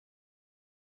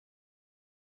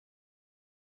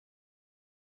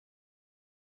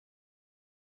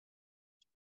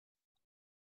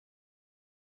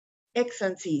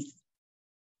Excellencies,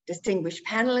 distinguished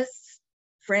panelists,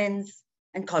 friends,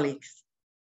 and colleagues.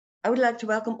 I would like to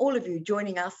welcome all of you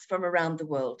joining us from around the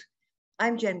world.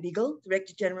 I'm Jan Beagle,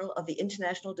 Director General of the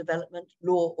International Development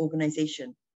Law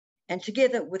Organization, and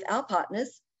together with our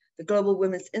partners, the Global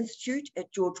Women's Institute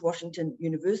at George Washington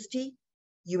University,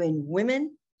 UN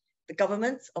Women, the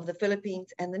governments of the Philippines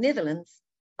and the Netherlands,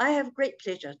 I have great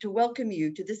pleasure to welcome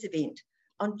you to this event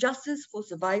on justice for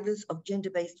survivors of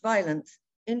gender-based violence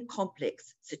in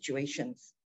complex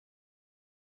situations.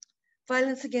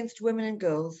 Violence against women and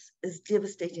girls is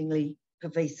devastatingly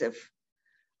pervasive.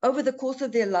 Over the course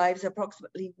of their lives,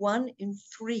 approximately 1 in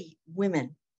 3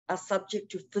 women are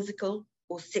subject to physical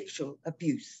or sexual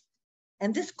abuse.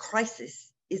 And this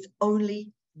crisis is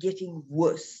only getting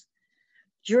worse.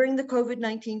 During the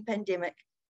COVID-19 pandemic,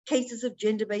 cases of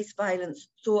gender-based violence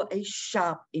saw a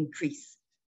sharp increase.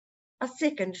 A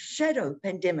second shadow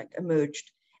pandemic emerged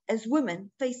as women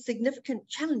faced significant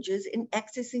challenges in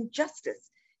accessing justice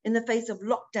in the face of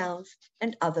lockdowns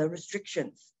and other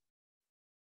restrictions.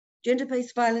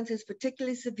 Gender-based violence is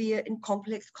particularly severe in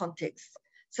complex contexts,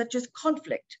 such as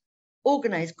conflict,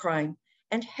 organized crime,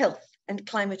 and health and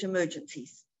climate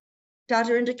emergencies.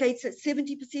 Data indicates that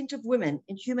 70% of women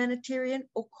in humanitarian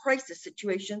or crisis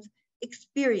situations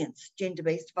experience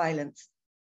gender-based violence.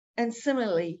 And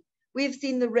similarly, we have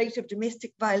seen the rate of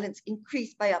domestic violence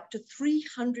increase by up to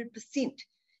 300%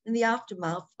 in the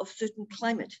aftermath of certain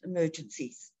climate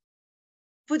emergencies.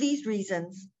 For these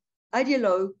reasons,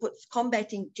 IDLO puts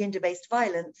combating gender-based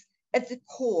violence at the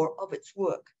core of its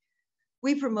work.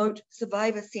 We promote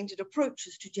survivor-centered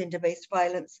approaches to gender-based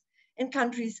violence in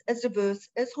countries as diverse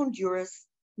as Honduras,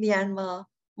 Myanmar,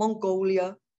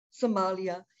 Mongolia,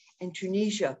 Somalia, and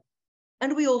Tunisia.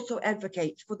 And we also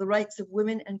advocate for the rights of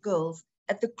women and girls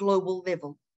at the global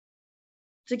level.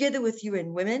 Together with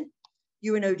UN Women,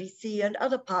 UNODC, and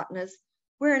other partners,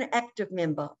 we're an active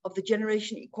member of the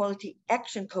Generation Equality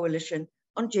Action Coalition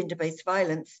on Gender-Based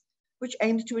Violence, which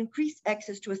aims to increase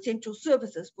access to essential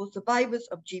services for survivors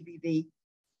of GBV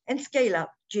and scale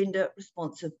up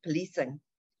gender-responsive policing.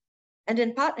 And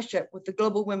in partnership with the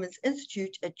Global Women's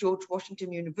Institute at George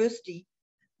Washington University,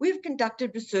 we've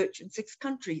conducted research in 6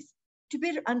 countries to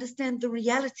better understand the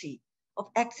reality of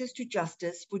access to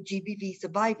justice for GBV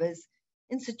survivors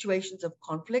in situations of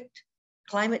conflict,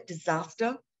 climate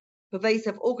disaster,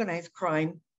 pervasive organized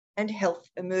crime, and health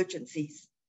emergencies.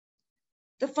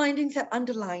 The findings have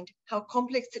underlined how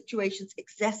complex situations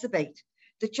exacerbate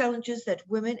the challenges that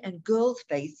women and girls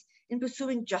face in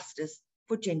pursuing justice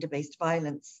for gender-based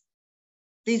violence.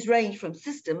 These range from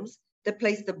systems that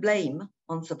place the blame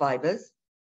on survivors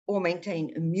or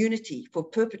maintain immunity for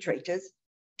perpetrators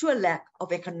to a lack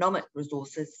of economic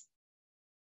resources.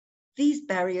 These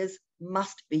barriers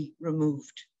must be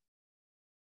removed.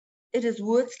 It is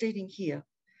worth stating here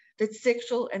that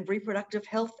sexual and reproductive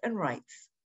health and rights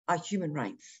are human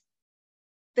rights.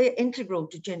 They are integral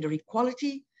to gender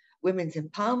equality, women's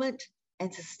empowerment,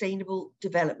 and sustainable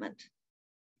development.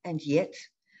 And yet,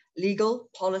 legal,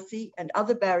 policy, and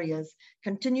other barriers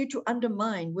continue to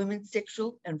undermine women's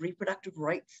sexual and reproductive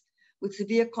rights with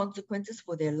severe consequences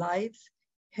for their lives,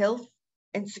 health,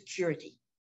 and security.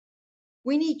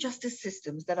 We need justice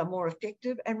systems that are more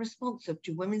effective and responsive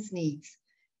to women's needs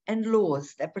and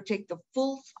laws that protect the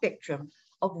full spectrum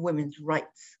of women's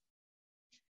rights.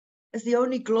 As the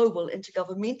only global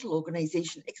intergovernmental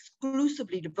organization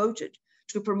exclusively devoted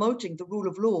to promoting the rule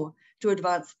of law to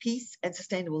advance peace and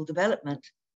sustainable development,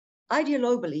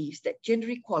 IDLO believes that gender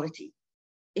equality,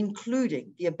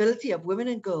 including the ability of women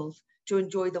and girls to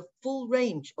enjoy the full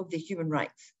range of their human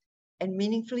rights and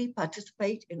meaningfully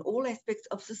participate in all aspects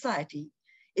of society,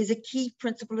 is a key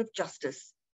principle of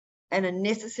justice and a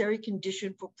necessary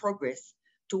condition for progress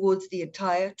towards the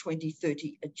entire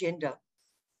 2030 agenda.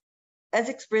 As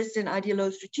expressed in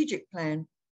IDLO's strategic plan,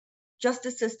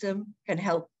 justice system can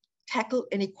help tackle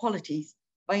inequalities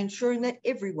by ensuring that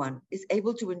everyone is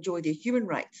able to enjoy their human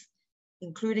rights,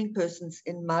 including persons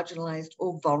in marginalized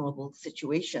or vulnerable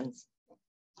situations.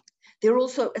 They're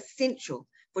also essential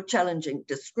for challenging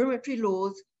discriminatory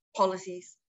laws,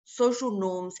 policies, social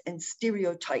norms, and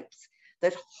stereotypes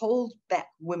that hold back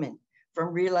women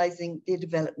from realizing their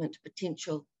development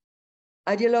potential.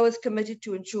 IDLO is committed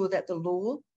to ensure that the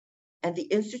law and the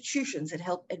institutions that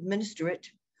help administer it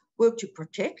work to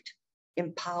protect,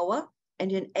 empower,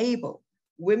 and enable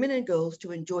women and girls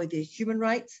to enjoy their human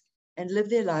rights and live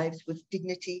their lives with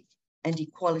dignity and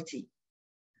equality.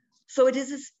 So it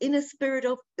is in a spirit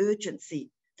of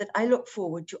urgency that I look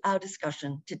forward to our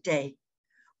discussion today.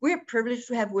 We're privileged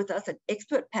to have with us an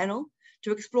expert panel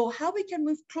to explore how we can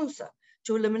move closer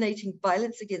to eliminating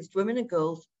violence against women and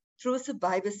girls through a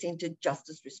survivor-centered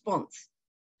justice response.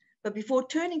 But before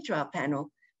turning to our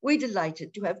panel, we're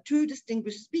delighted to have two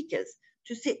distinguished speakers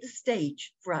to set the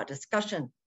stage for our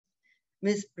discussion.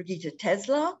 Ms. Birgitta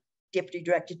Tazelaar, Deputy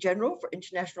Director General for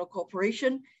International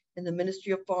Cooperation in the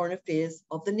Ministry of Foreign Affairs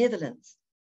of the Netherlands,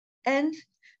 and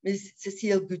Ms.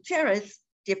 Cecile Gutierrez,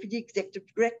 Deputy Executive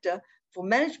Director for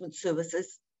Management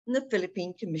Services in the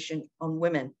Philippine Commission on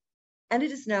Women. And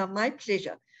it is now my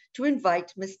pleasure to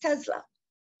invite Ms. Tazelaar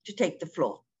to take the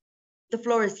floor. The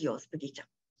floor is yours, Birgitta.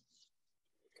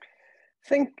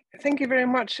 Thank you very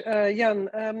much, Jan.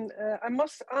 I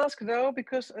must ask though,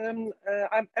 because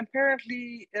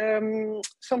apparently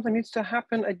something needs to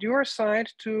happen at your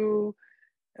side to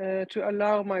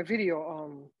allow my video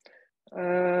on.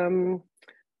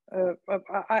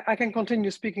 I can continue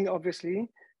speaking, obviously.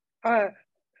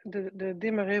 The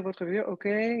démarrer votre video,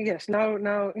 okay. Yes,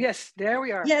 now, yes, there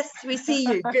we are. Yes, we see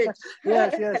you, good.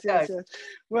 yes.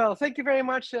 Well, thank you very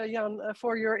much, Jan,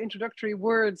 for your introductory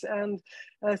words, and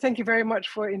thank you very much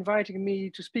for inviting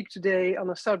me to speak today on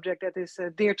a subject that is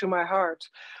dear to my heart.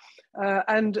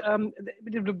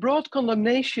 The broad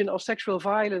condemnation of sexual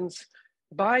violence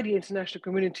by the international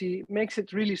community makes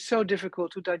it really so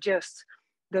difficult to digest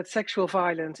that sexual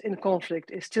violence in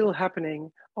conflict is still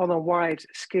happening on a wide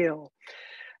scale.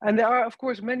 And there are, of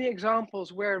course, many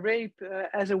examples where rape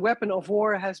as a weapon of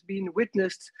war has been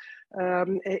witnessed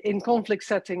in conflict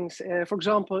settings, for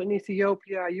example, in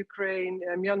Ethiopia, Ukraine,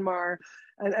 Myanmar.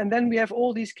 And then we have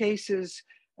all these cases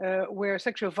where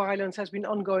sexual violence has been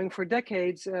ongoing for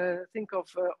decades. Think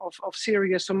of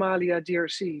Syria, Somalia,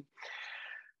 DRC.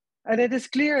 And it is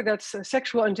clear that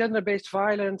sexual and gender-based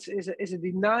violence is a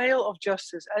denial of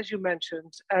justice, as you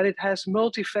mentioned, and it has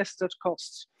multifaceted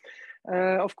costs.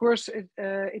 Of course,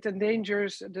 it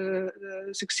endangers the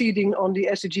succeeding on the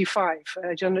SDG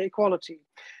 5, gender equality.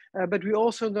 But we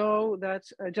also know that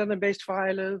gender-based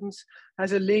violence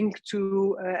has a link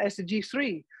to SDG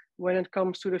 3 when it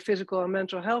comes to the physical and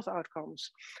mental health outcomes.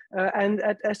 And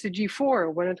at SDG 4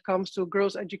 when it comes to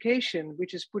girls' education,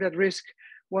 which is put at risk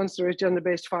once there is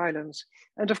gender-based violence.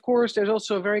 And of course, there's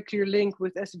also a very clear link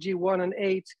with SDG 1 and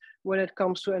 8 when it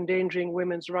comes to endangering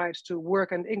women's rights to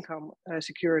work and income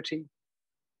security.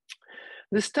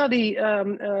 The study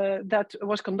that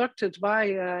was conducted by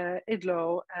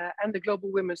IDLO and the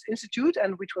Global Women's Institute,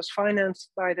 and which was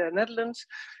financed by the Netherlands,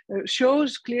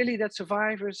 shows clearly that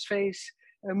survivors face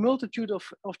a multitude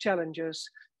of challenges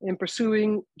in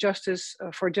pursuing justice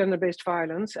for gender-based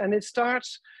violence. And it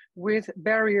starts with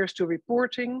barriers to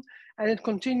reporting, and it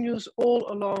continues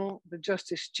all along the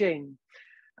justice chain.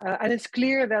 And it's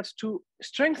clear that to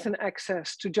strengthen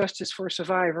access to justice for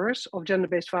survivors of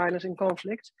gender-based violence in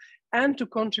conflict and to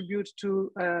contribute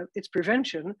to its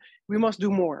prevention, we must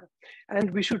do more.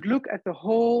 And we should look at the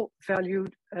whole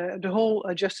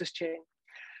justice chain.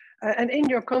 And in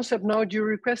your concept note, you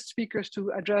request speakers to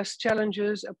address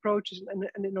challenges, approaches,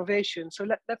 and innovation. So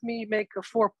let me make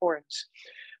 4 points.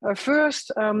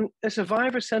 First, a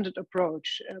survivor-centered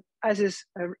approach, as is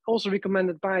also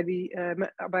recommended by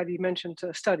the mentioned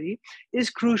study,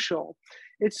 is crucial.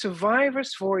 It's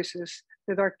survivors' voices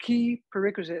that are key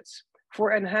prerequisites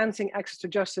for enhancing access to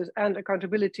justice and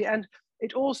accountability. And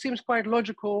it all seems quite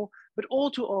logical, but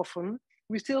all too often,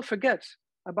 we still forget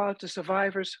about the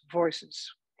survivors' voices.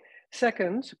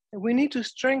 Second, we need to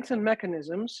strengthen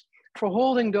mechanisms for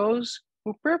holding those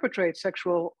who perpetrate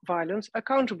sexual violence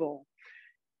accountable.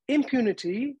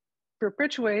 Impunity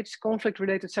perpetuates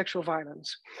conflict-related sexual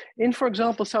violence. In, for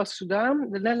example, South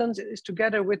Sudan, the Netherlands is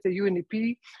together with the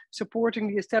UNDP supporting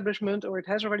the establishment, or it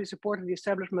has already supported the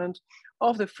establishment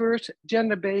of the first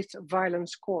gender-based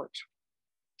violence court.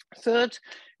 Third,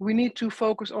 we need to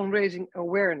focus on raising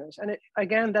awareness. And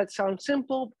again, that sounds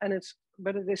simple,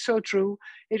 but it is so true.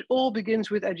 It all begins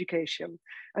with education.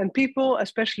 And people,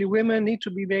 especially women, need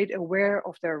to be made aware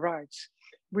of their rights.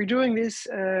 We're doing this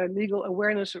legal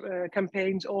awareness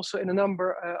campaigns also in a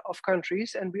number of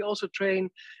countries, and we also train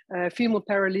female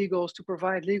paralegals to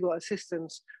provide legal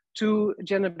assistance to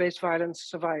gender-based violence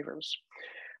survivors.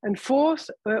 And fourth,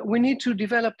 we need to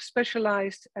develop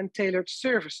specialized and tailored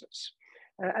services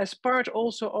as part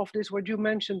also of this, what you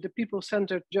mentioned, the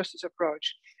people-centered justice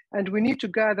approach. And we need to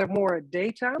gather more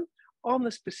data on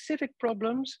the specific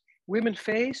problems women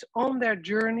face on their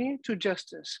journey to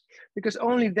justice, because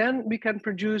only then we can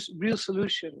produce real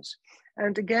solutions.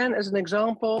 And again, as an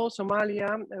example,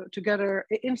 together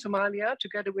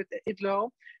with IDLO,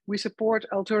 we support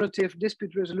alternative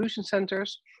dispute resolution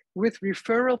centers with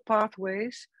referral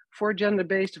pathways for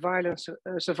gender-based violence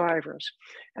survivors.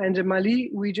 And in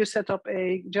Mali, we just set up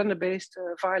a gender-based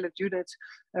violence unit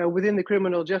within the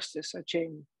criminal justice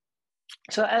chain.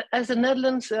 So as the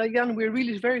Netherlands, Jan, we're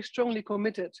really very strongly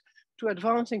committed to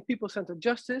advancing people-centered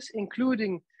justice,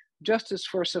 including justice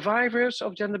for survivors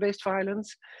of gender-based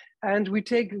violence. And we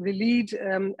take the lead,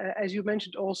 as you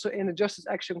mentioned, also in the Justice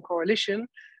Action Coalition,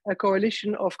 a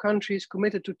coalition of countries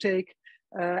committed to take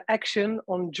action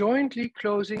on jointly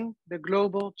closing the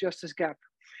global justice gap.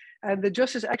 And the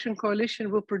Justice Action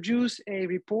Coalition will produce a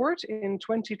report in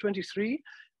 2023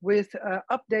 with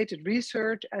updated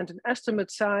research and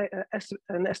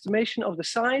an estimation of the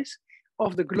size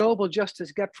of the global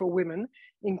justice gap for women,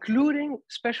 including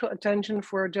special attention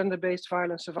for gender-based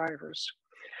violence survivors.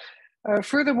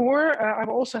 Furthermore, I'm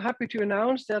also happy to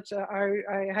announce that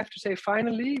I have to say,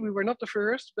 finally, we were not the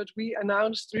first, but we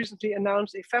recently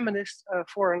announced a feminist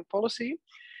foreign policy.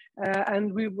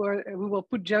 And we will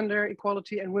put gender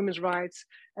equality and women's rights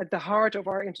at the heart of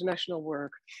our international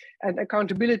work. And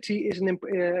accountability is an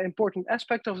important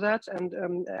aspect of that.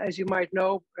 And as you might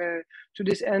know, to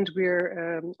this end,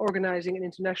 we're organizing an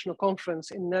international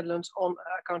conference in the Netherlands on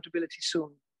accountability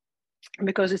soon.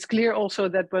 Because it's clear also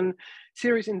that when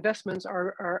serious investments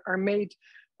are made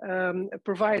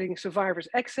providing survivors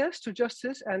access to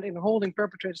justice and in holding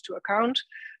perpetrators to account,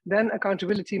 then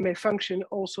accountability may function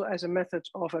also as a method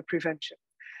of prevention.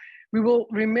 We will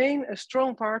remain a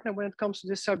strong partner when it comes to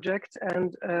this subject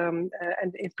and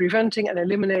in preventing and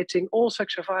eliminating all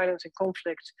sexual violence and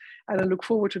conflict. And I look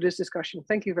forward to this discussion.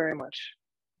 Thank you very much.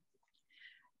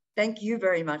 Thank you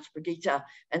very much, Birgitta.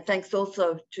 And thanks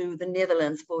also to the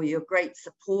Netherlands for your great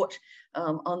support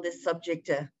on this subject.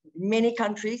 Many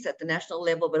countries at the national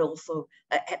level, but also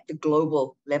at the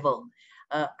global level.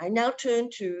 I now turn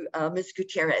to Ms.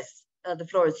 Gutierrez. The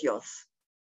floor is yours.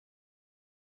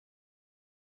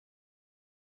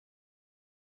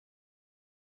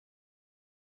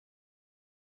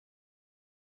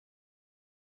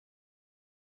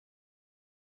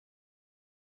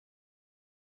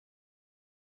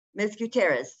 Ms.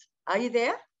 Gutierrez, are you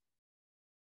there?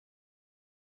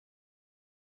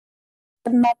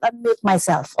 Not unmute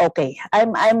myself. Okay,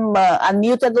 I'm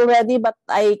unmuted already, but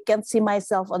I can't see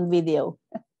myself on video.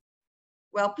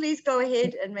 Well, please go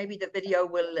ahead, and maybe the video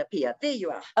will appear. There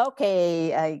you are.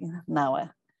 Okay,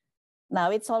 now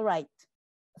it's all right.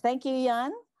 Thank you,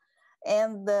 Jan,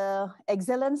 and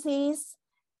excellencies,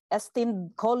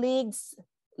 esteemed colleagues,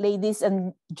 ladies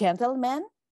and gentlemen.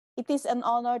 It is an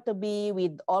honor to be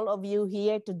with all of you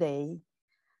here today.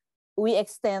 We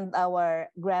extend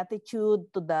our gratitude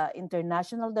to the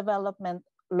International Development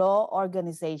Law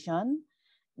Organization,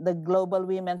 the Global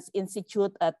Women's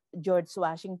Institute at George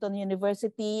Washington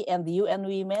University, and the UN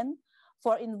Women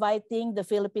for inviting the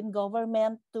Philippine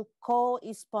government to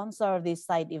co-sponsor this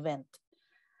side event.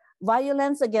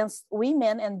 Violence against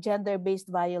women and gender-based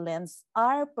violence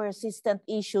are persistent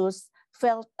issues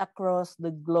felt across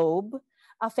the globe,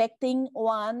 affecting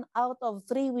 1 out of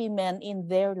 3 women in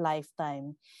their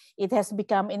lifetime. It has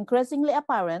become increasingly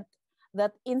apparent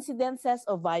that incidences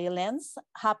of violence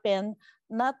happen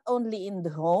not only in the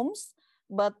homes,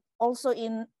 but also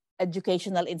in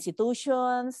educational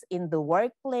institutions, in the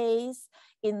workplace,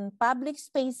 in public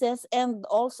spaces, and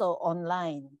also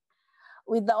online.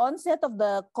 With the onset of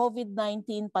the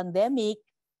COVID-19 pandemic,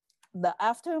 the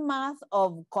aftermath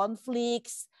of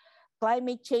conflicts,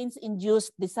 climate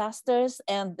change-induced disasters,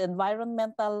 and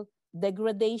environmental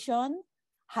degradation,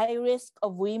 high risk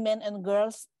of women and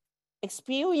girls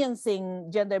experiencing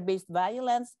gender-based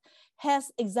violence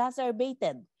has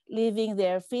exacerbated, leaving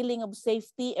their feeling of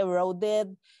safety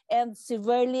eroded and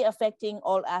severely affecting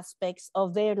all aspects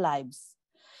of their lives.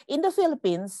 In the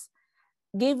Philippines,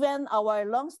 given our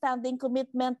long-standing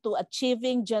commitment to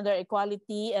achieving gender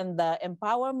equality and the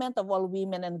empowerment of all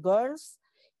women and girls,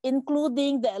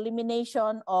 including the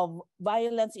elimination of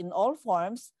violence in all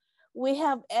forms, we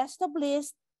have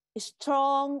established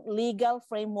strong legal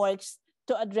frameworks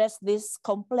to address this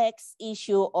complex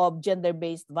issue of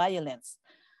gender-based violence.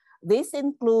 These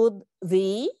include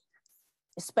the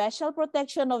Special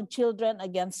Protection of Children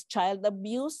Against Child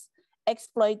Abuse,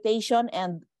 Exploitation,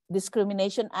 and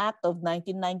Discrimination Act of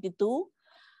 1992,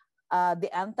 the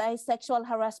Anti-Sexual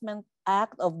Harassment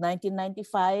Act of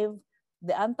 1995,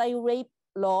 the Anti-Rape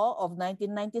Law of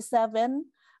 1997,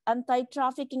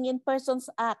 Anti-Trafficking in Persons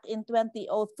Act in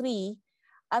 2003,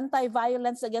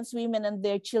 Anti-Violence Against Women and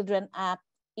Their Children Act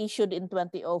issued in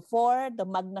 2004, the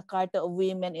Magna Carta of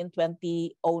Women in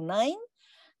 2009,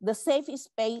 the Safe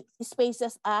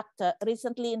Spaces Act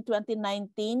recently in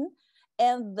 2019,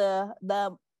 and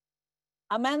the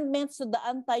amendments to the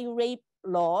Anti-Rape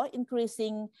Law,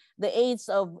 increasing the age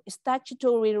of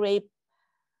statutory rape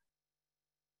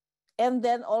And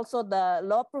then also the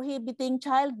law prohibiting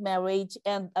child marriage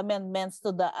and amendments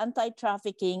to the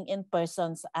Anti-Trafficking in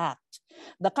Persons Act.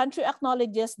 The country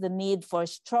acknowledges the need for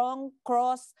strong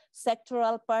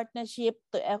cross-sectoral partnership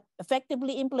to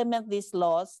effectively implement these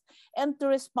laws and to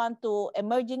respond to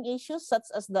emerging issues such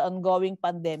as the ongoing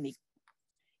pandemic.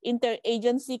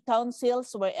 Interagency councils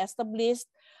were established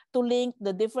to link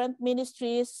the different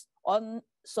ministries on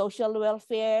social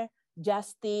welfare,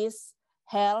 justice,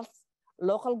 health,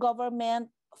 local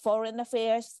government, foreign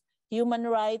affairs, human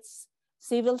rights,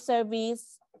 civil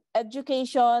service,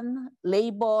 education,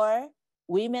 labor,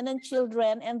 women and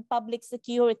children, and public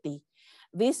security.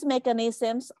 These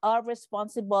mechanisms are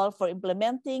responsible for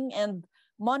implementing and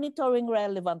monitoring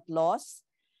relevant laws,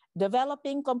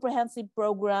 developing comprehensive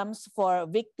programs for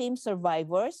victim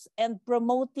survivors, and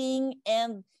promoting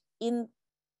an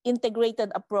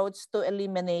integrated approach to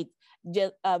eliminate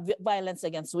violence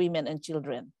against women and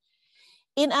children.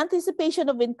 In anticipation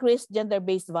of increased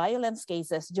gender-based violence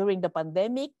cases during the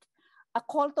pandemic, a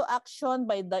call to action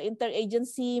by the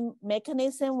interagency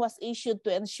mechanism was issued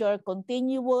to ensure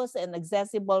continuous and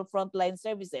accessible frontline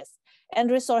services and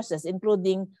resources,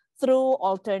 including through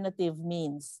alternative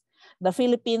means. The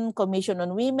Philippine Commission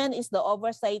on Women is the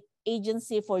oversight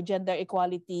agency for gender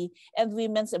equality and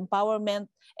women's empowerment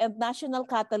and national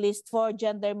catalyst for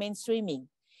gender mainstreaming.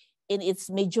 In its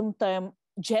medium-term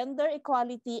Gender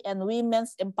Equality and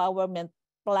Women's Empowerment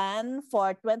Plan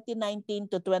for 2019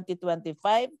 to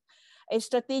 2025, a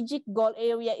strategic goal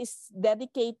area is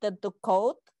dedicated to,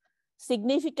 quote,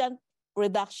 significant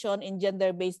reduction in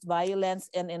gender-based violence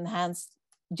and enhanced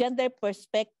gender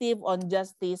perspective on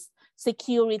justice,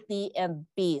 security, and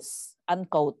peace,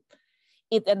 unquote.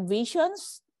 It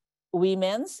envisions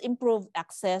women's improved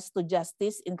access to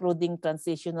justice, including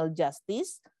transitional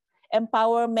justice,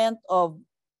 empowerment of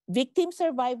victim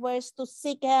survivors to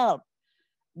seek help,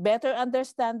 better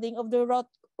understanding of the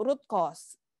root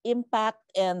cause, impact,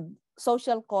 and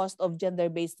social cost of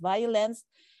gender-based violence,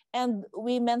 and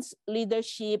women's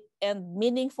leadership and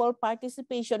meaningful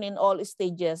participation in all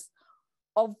stages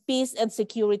of peace and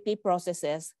security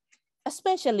processes,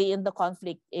 especially in the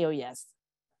conflict areas.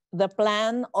 The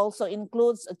plan also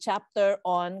includes a chapter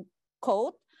on,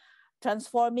 quote,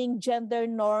 transforming gender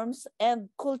norms and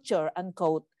culture,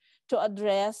 unquote, to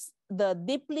address the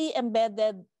deeply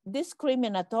embedded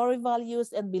discriminatory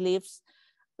values and beliefs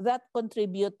that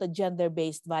contribute to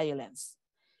gender-based violence.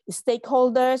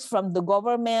 Stakeholders from the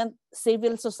government,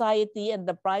 civil society, and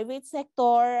the private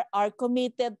sector are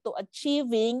committed to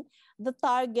achieving the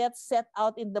targets set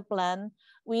out in the plan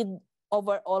with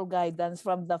overall guidance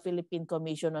from the Philippine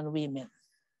Commission on Women.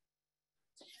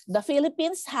 The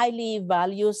Philippines highly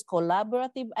values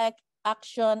collaborative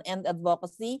action and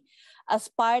advocacy as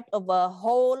part of a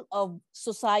whole of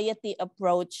society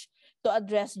approach to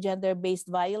address gender-based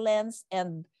violence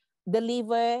and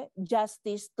deliver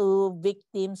justice to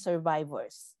victim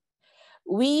survivors.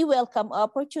 We welcome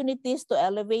opportunities to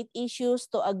elevate issues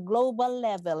to a global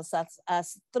level, such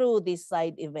as through this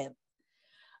side event.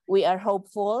 We are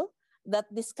hopeful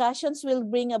that discussions will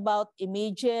bring about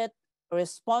immediate,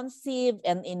 responsive,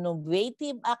 and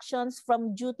innovative actions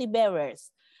from duty bearers,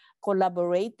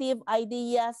 collaborative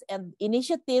ideas and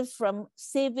initiatives from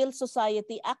civil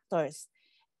society actors,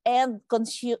 and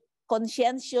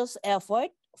conscientious effort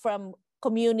from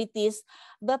communities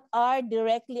that are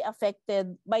directly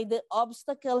affected by the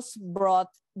obstacles brought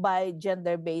by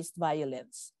gender-based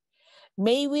violence.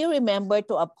 May we remember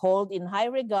to uphold in high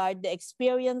regard the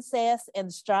experiences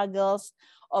and struggles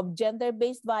of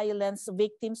gender-based violence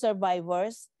victim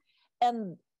survivors,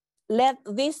 and let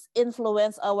this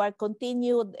influence our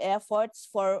continued efforts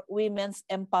for women's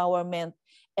empowerment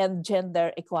and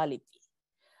gender equality.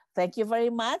 Thank you very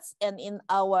much. And in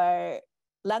our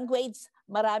language,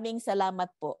 maraming salamat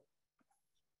po.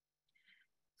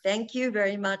 Thank you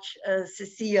very much,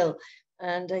 Cecile.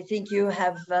 And I think you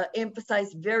have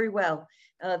emphasized very well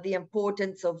the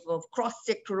importance of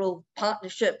cross-sectoral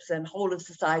partnerships and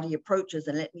whole-of-society approaches.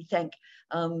 And let me thank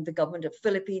the government of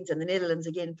Philippines and the Netherlands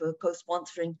again for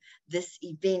co-sponsoring this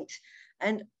event.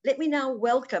 And let me now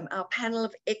welcome our panel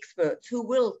of experts who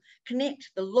will connect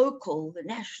the local, the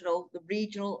national, the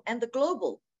regional, and the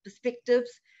global perspectives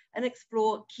and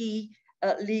explore key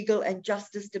legal and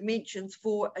justice dimensions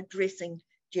for addressing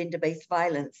gender-based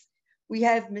violence. We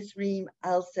have Ms. Reem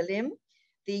Alsalem,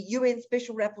 the UN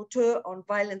Special Rapporteur on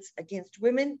Violence Against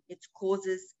Women, its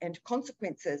Causes and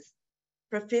Consequences.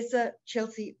 Professor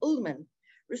Cecile Ullman,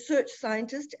 Research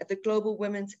Scientist at the Global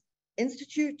Women's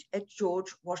Institute at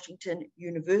George Washington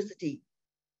University.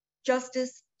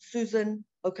 Justice Susan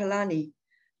Okalani,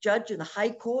 Judge in the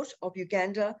High Court of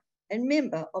Uganda and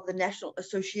member of the National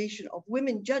Association of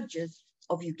Women Judges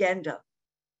of Uganda.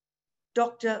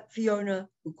 Dr. Fiona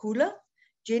Ukula,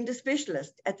 Gender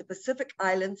Specialist at the Pacific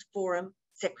Islands Forum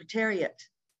Secretariat.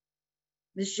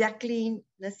 Ms. Jacqueline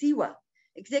Nasiwa,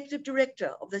 Executive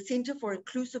Director of the Center for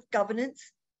Inclusive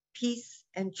Governance, Peace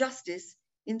and Justice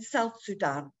in South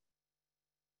Sudan.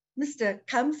 Mr.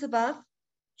 Kamsabath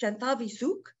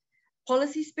Chantavisuk,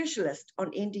 Policy Specialist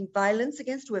on Ending Violence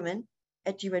Against Women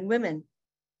at UN Women.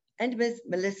 And Ms.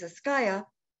 Melissa Skaya,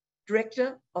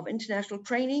 Director of International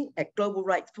Training at Global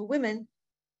Rights for Women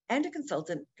and a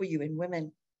consultant for UN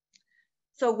Women.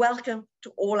 So welcome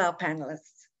to all our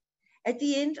panelists. At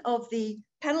the end of the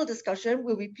panel discussion,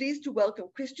 we'll be pleased to welcome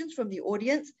questions from the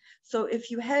audience. So if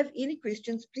you have any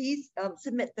questions, please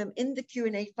submit them in the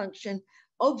Q&A function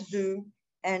of Zoom,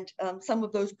 and some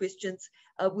of those questions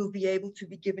will be able to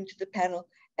be given to the panel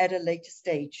at a later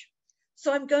stage.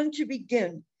 So I'm going to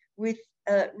begin with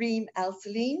Reem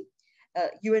Alsalem,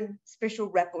 UN Special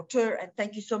Rapporteur, and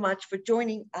thank you so much for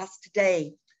joining us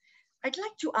today. I'd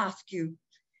like to ask you,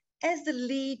 as the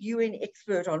lead UN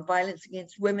expert on violence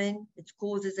against women, its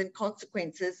causes and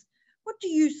consequences, what do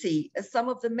you see as some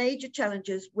of the major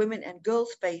challenges women and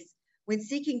girls face when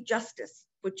seeking justice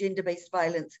for gender-based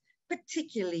violence,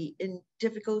 particularly in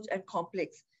difficult and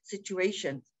complex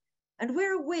situations? And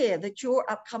we're aware that your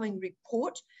upcoming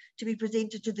report, to be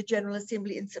presented to the General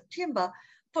Assembly in September,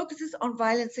 focuses on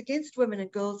violence against women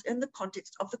and girls in the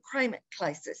context of the climate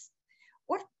crisis.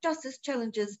 What justice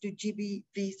challenges do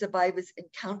GBV survivors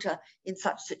encounter in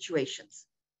such situations?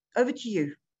 Over to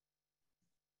you.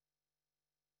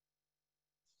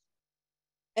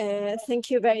 Thank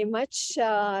you very much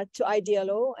to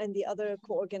IDLO and the other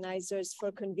co-organizers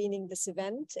for convening this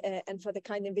event and for the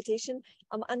kind invitation.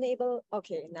 I'm unable,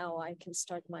 okay, now I can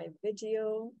start my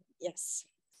video. Yes.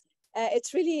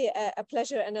 It's really a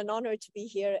pleasure and an honor to be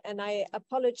here, and I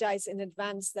apologize in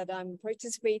advance that I'm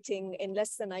participating in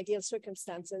less than ideal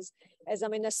circumstances, as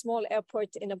I'm in a small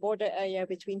airport in a border area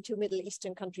between two Middle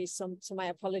Eastern countries, so my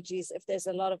apologies if there's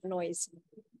a lot of noise.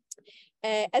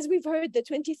 As we've heard, the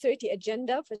 2030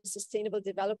 Agenda for Sustainable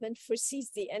Development foresees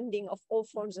the ending of all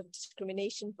forms of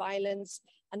discrimination, violence,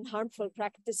 and harmful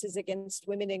practices against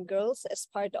women and girls as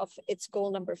part of its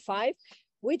goal number 5,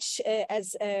 which,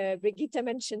 as Birgitta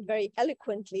mentioned very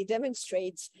eloquently,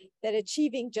 demonstrates that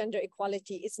achieving gender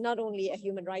equality is not only a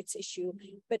human rights issue,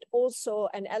 but also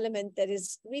an element that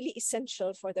is really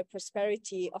essential for the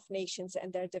prosperity of nations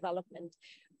and their development,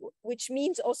 which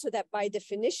means also that by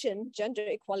definition, gender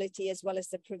equality, as well as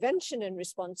the prevention and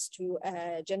response to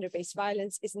gender-based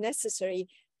violence, is necessary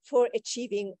for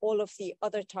achieving all of the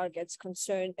other targets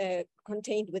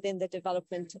contained within the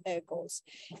development goals.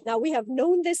 Now, we have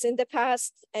known this in the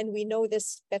past, and we know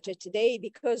this better today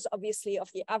because obviously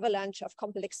of the avalanche of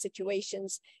complex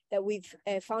situations that we've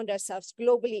found ourselves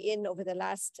globally in over the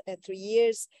last 3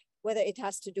 years, whether it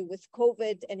has to do with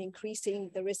COVID and increasing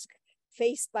the risk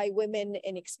faced by women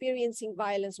in experiencing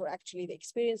violence, or actually the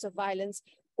experience of violence,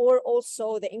 or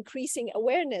also the increasing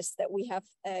awareness that we have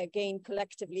gained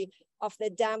collectively of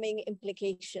the damning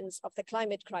implications of the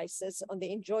climate crisis on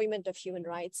the enjoyment of human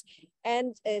rights,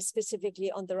 and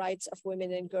specifically on the rights of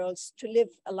women and girls to live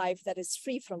a life that is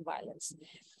free from violence.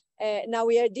 Now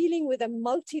we are dealing with a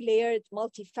multi-layered,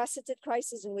 multifaceted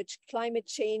crisis in which climate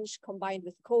change combined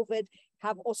with COVID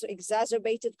have also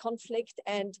exacerbated conflict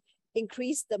and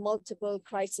increased the multiple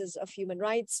crises of human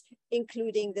rights,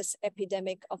 including this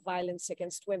epidemic of violence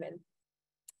against women.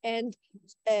 And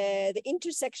the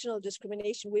intersectional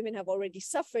discrimination women have already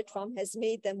suffered from has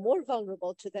made them more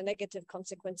vulnerable to the negative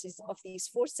consequences of these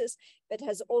forces, but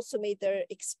has also made their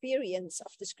experience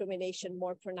of discrimination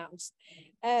more pronounced.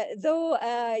 Though,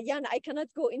 Jan, I cannot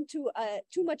go into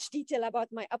too much detail about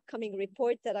my upcoming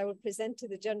report that I will present to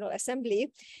the General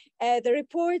Assembly. The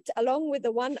report, along with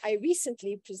the one I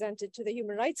recently presented to the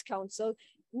Human Rights Council,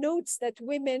 notes that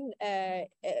women,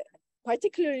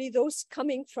 particularly those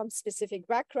coming from specific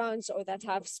backgrounds or that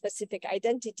have specific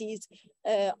identities,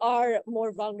 are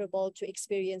more vulnerable to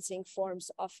experiencing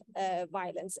forms of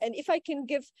violence. And if I can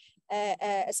give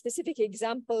specific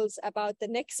examples about the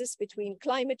nexus between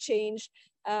climate change,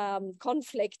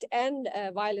 conflict, and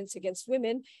violence against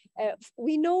women,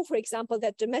 we know, for example,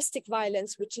 that domestic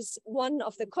violence, which is one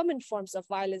of the common forms of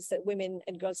violence that women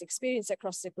and girls experience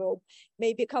across the globe,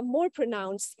 may become more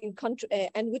pronounced in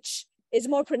and which is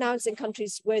more pronounced in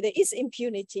countries where there is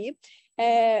impunity.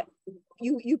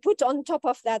 You put on top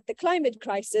of that the climate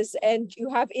crisis, and you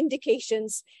have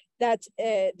indications that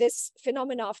this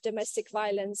phenomena of domestic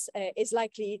violence is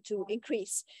likely to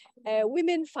increase.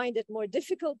 Women find it more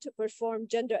difficult to perform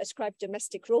gender-ascribed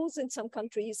domestic roles in some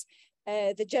countries,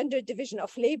 the gender division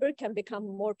of labor can become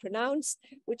more pronounced,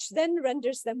 which then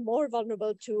renders them more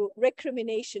vulnerable to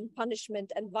recrimination,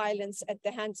 punishment, and violence at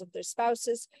the hands of their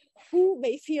spouses, who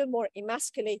may feel more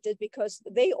emasculated because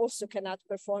they also cannot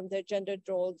perform their gendered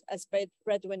roles as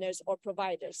breadwinners or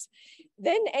providers.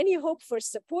 Then any hope for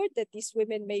support that these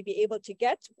women may be able to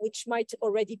get, which might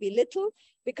already be little,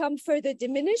 become further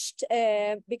diminished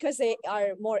because they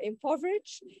are more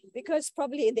impoverished, because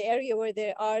probably in the area where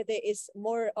there is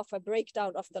more of a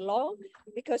breakdown of the law,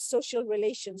 because social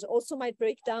relations also might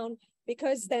break down,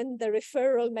 because then the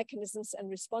referral mechanisms and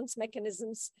response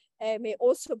mechanisms may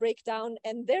also break down,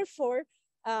 and therefore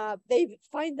they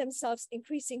find themselves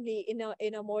increasingly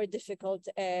in a more difficult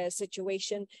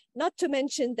situation. Not to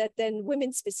mention that then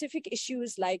women-specific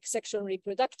issues like sexual and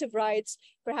reproductive rights,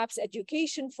 perhaps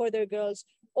education for their girls,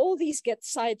 all these get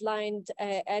sidelined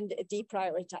and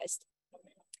deprioritized.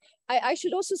 I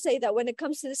should also say that when it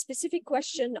comes to the specific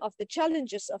question of the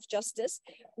challenges of justice,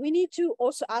 we need to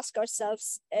also ask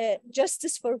ourselves,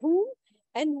 justice for whom?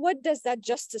 And what does that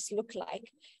justice look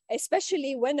like?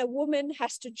 Especially when a woman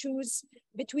has to choose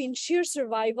between sheer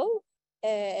survival,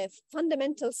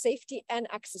 fundamental safety, and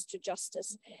access to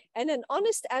justice. And an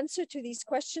honest answer to these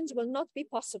questions will not be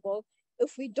possible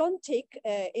if we don't take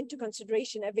into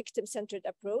consideration a victim-centered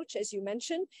approach, as you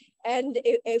mentioned, and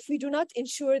if we do not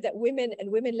ensure that women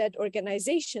and women-led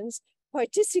organizations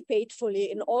participate fully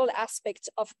in all aspects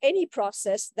of any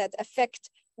process that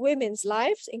affect women's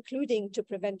lives, including to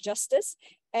prevent justice,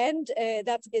 and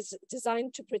that is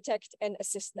designed to protect and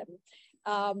assist them.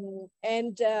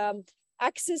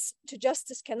 Access to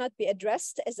justice cannot be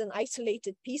addressed as an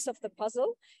isolated piece of the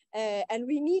puzzle, and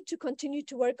we need to continue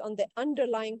to work on the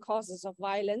underlying causes of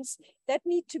violence that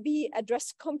need to be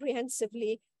addressed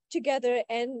comprehensively together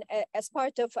and as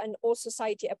part of an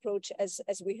all-society approach,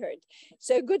 as we heard.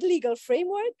 So a good legal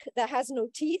framework that has no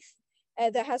teeth,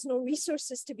 that has no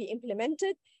resources to be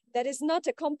implemented, that is not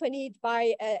accompanied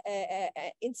by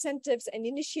incentives and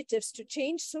initiatives to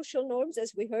change social norms,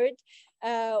 as we heard,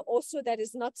 also that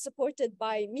is not supported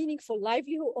by meaningful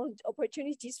livelihood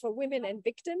opportunities for women and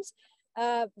victims,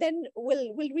 then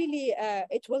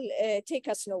it will take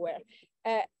us nowhere.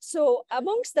 So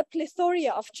amongst the plethora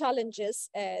of challenges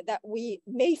that we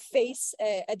may face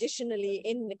additionally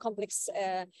in the complex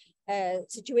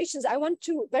situations, I want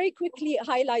to very quickly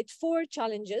highlight 4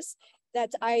 challenges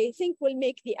that I think will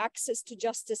make the access to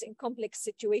justice in complex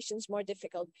situations more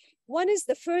difficult. One is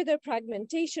the further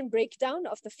fragmentation, breakdown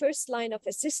of the first line of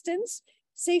assistance,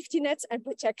 safety nets, and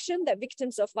protection that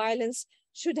victims of violence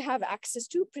should have access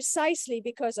to, precisely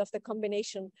because of the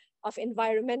combination of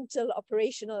environmental,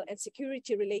 operational, and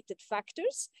security-related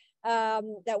factors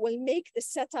that will make the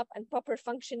setup and proper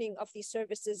functioning of these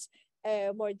services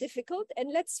more difficult.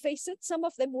 And let's face it, some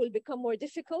of them will become more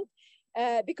difficult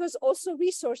because also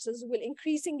resources will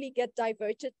increasingly get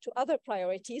diverted to other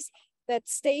priorities that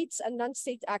states and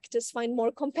non-state actors find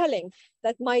more compelling,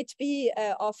 that might be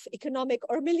of economic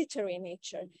or military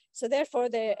nature. So therefore,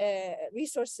 the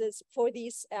resources for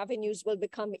these avenues will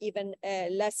become even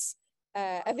less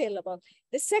available.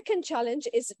 The second challenge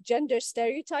is gender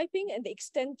stereotyping and the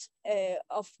extent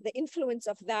of the influence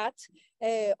of that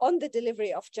on the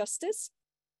delivery of justice.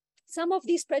 Some of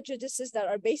these prejudices that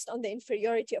are based on the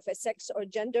inferiority of a sex or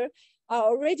gender are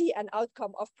already an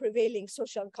outcome of prevailing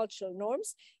social and cultural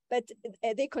norms, but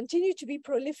they continue to be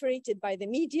proliferated by the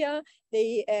media.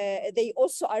 They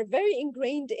also are very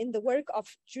ingrained in the work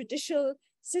of judicial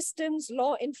systems,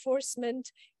 law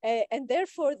enforcement, and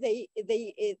therefore they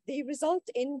result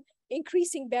in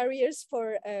increasing barriers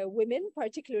for women,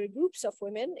 particular groups of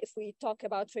women. If we talk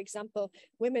about, for example,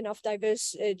 women of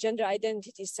diverse gender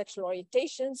identities, sexual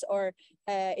orientations, or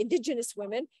indigenous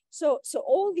women. So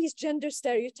all these gender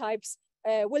stereotypes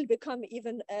will become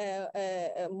even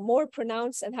more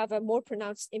pronounced and have a more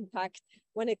pronounced impact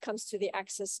when it comes to the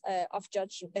access of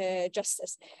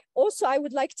justice. Also, I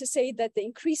would like to say that the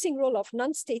increasing role of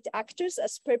non-state actors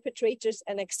as perpetrators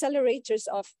and accelerators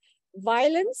of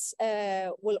violence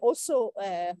will also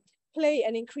play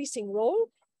an increasing role,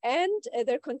 and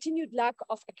their continued lack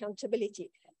of accountability.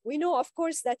 We know, of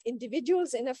course, that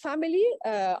individuals in a family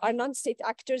are non-state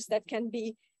actors that can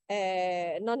be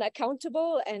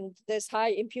non-accountable, and there's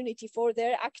high impunity for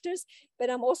their actors. But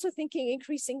I'm also thinking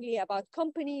increasingly about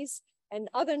companies and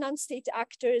other non-state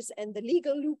actors and the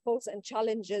legal loopholes and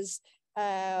challenges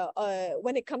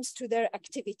when it comes to their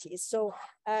activities. So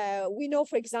we know,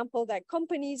 for example, that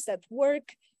companies that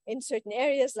work in certain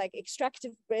areas like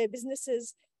extractive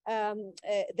businesses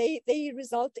they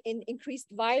result in increased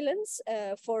violence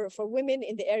for women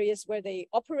in the areas where they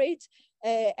operate.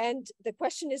 And the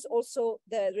question is also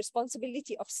the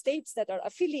responsibility of states that are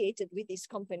affiliated with these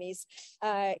companies,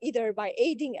 either by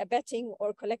aiding, abetting,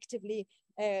 or collectively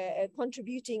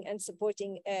contributing and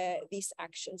supporting these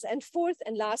actions. And fourth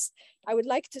and last, I would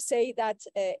like to say that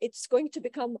it's going to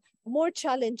become more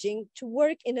challenging to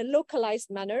work in a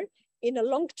localized manner, in a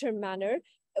long-term manner,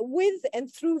 with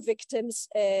and through victims,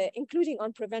 including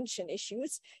on prevention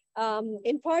issues,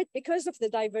 in part because of the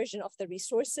diversion of the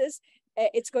resources.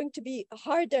 It's going to be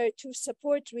harder to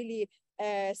support really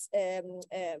grassroots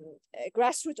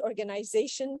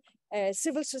organization,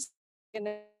 civil society,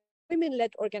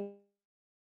 women-led organizations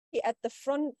at the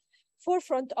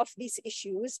forefront of these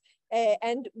issues.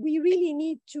 And we really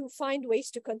need to find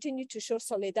ways to continue to show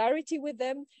solidarity with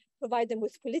them, provide them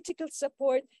with political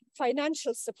support,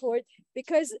 financial support,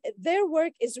 because their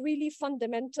work is really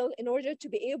fundamental in order to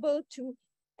be able to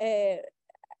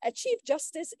achieve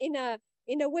justice in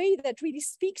a way that really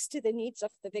speaks to the needs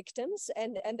of the victims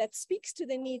and that speaks to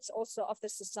the needs also of the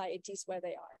societies where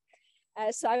they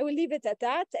are. So I will leave it at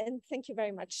that, and thank you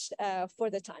very much for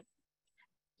the time.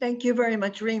 Thank you very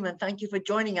much, Reem, and thank you for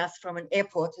joining us from an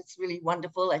airport. It's really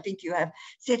wonderful. I think you have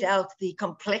set out the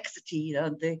complexity,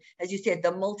 as you said,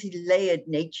 the multi-layered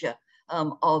nature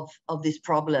of this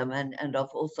problem and of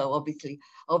also, obviously,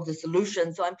 of the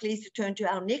solution. So I'm pleased to turn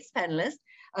to our next panelist,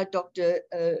 Dr.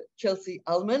 Cecile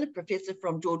Ullman, professor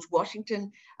from George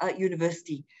Washington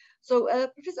University. So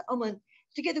Professor Ullman,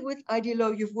 together with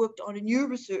IDLO, you've worked on a new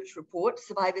research report,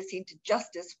 Survivor-Centered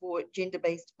Justice for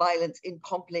Gender-Based Violence in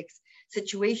Complex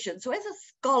Situations. So as a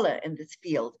scholar in this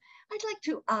field, I'd like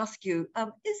to ask you,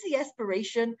 is the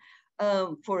aspiration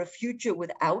for a future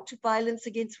without violence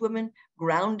against women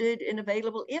grounded in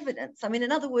available evidence? I mean,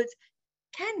 in other words,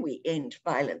 can we end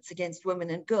violence against women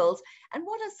and girls? And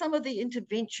what are some of the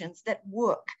interventions that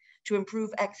work to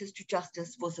improve access to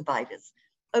justice for survivors?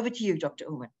 Over to you, Dr.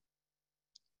 Ullman.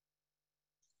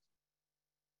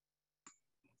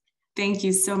 Thank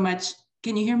you so much.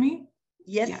 Can you hear me?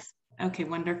 Yes. Yeah. Okay,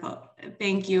 wonderful.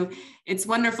 Thank you. It's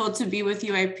wonderful to be with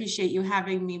you. I appreciate you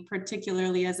having me,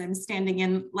 particularly as I'm standing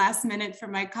in last minute for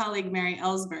my colleague, Mary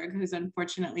Ellsberg, who's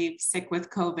unfortunately sick with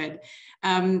COVID.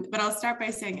 But I'll start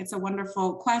by saying it's a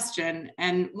wonderful question.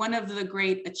 And one of the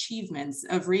great achievements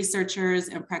of researchers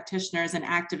and practitioners and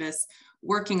activists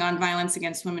working on violence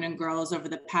against women and girls over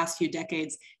the past few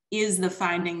decades is the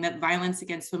finding that violence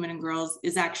against women and girls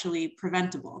is actually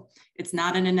preventable. It's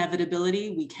not an inevitability,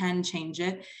 we can change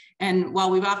it. And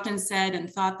while we've often said and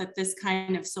thought that this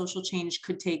kind of social change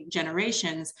could take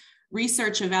generations,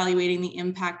 research evaluating the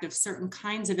impact of certain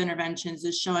kinds of interventions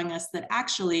is showing us that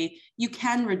actually you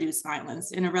can reduce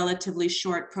violence in a relatively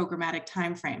short programmatic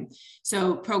timeframe.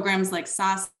 So programs like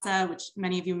SASA, which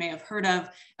many of you may have heard of,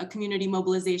 a community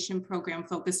mobilization program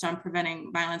focused on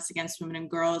preventing violence against women and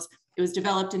girls. It was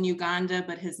developed in Uganda,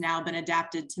 but has now been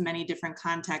adapted to many different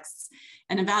contexts.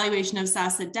 An evaluation of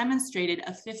SASA demonstrated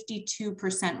a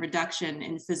 52% reduction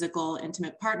in physical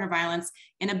intimate partner violence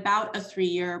in about a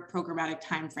 3-year programmatic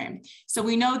timeframe. So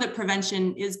we know that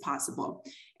prevention is possible.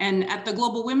 And at the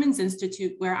Global Women's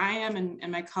Institute, where I am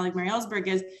and my colleague Mary Ellsberg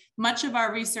is, much of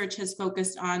our research has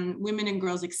focused on women and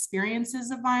girls' experiences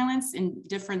of violence in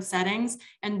different settings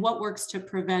and what works to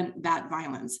prevent that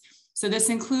violence. So this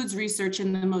includes research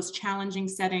in the most challenging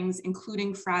settings,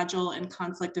 including fragile and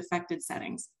conflict-affected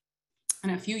settings.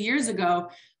 And a few years ago,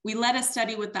 we led a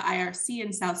study with the IRC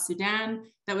in South Sudan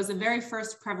that was the very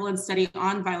first prevalent study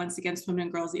on violence against women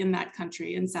and girls in that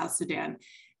country, in South Sudan.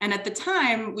 And at the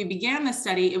time we began the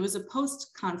study, it was a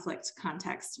post-conflict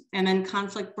context. And then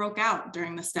conflict broke out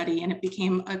during the study and it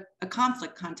became a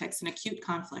conflict context, an acute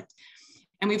conflict.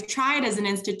 And we've tried as an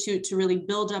institute to really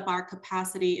build up our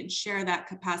capacity and share that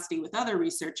capacity with other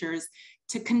researchers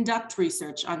to conduct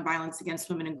research on violence against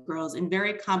women and girls in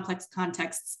very complex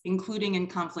contexts, including in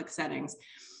conflict settings.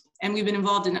 And we've been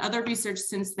involved in other research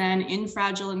since then in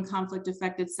fragile and conflict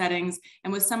affected settings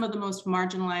and with some of the most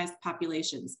marginalized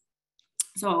populations.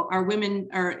 So our Women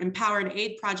or Empowered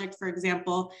Aid Project, for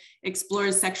example,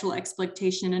 explores sexual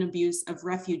exploitation and abuse of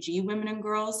refugee women and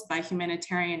girls by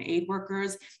humanitarian aid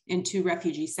workers in 2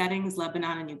 refugee settings,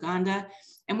 Lebanon and Uganda.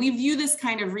 And we view this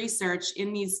kind of research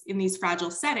in these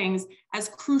fragile settings as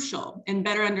crucial in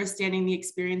better understanding the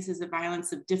experiences of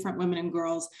violence of different women and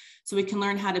girls so we can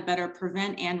learn how to better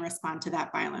prevent and respond to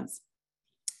that violence.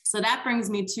 So that brings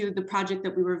me to the project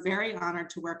that we were very honored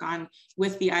to work on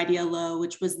with the IDLO,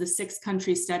 which was the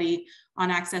 6-country study on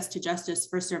access to justice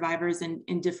for survivors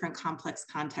in different complex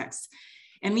contexts.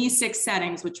 And these 6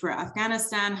 settings, which were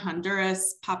Afghanistan,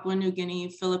 Honduras, Papua New Guinea,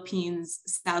 Philippines,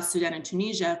 South Sudan, and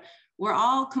Tunisia, were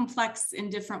all complex in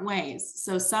different ways.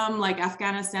 So some, like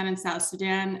Afghanistan and South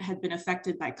Sudan, had been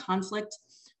affected by conflict.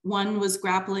 One was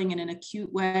grappling in an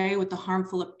acute way with the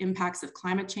harmful impacts of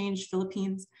climate change,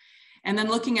 Philippines. And then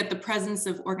looking at the presence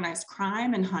of organized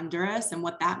crime in Honduras and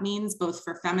what that means, both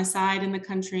for femicide in the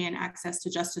country and access to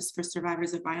justice for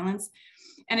survivors of violence.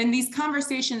 And in these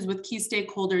conversations with key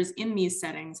stakeholders in these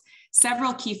settings,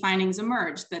 several key findings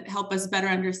emerged that help us better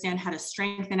understand how to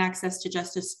strengthen access to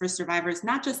justice for survivors,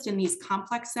 not just in these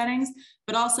complex settings,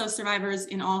 but also survivors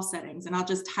in all settings. And I'll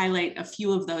just highlight a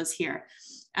few of those here.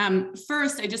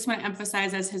 First, I just want to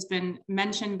emphasize, as has been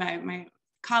mentioned by my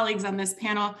colleagues on this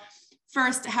panel,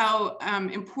 first, how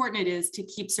important it is to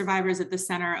keep survivors at the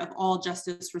center of all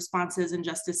justice responses and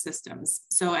justice systems.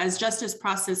 So as justice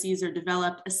processes are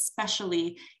developed,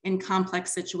 especially in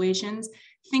complex situations,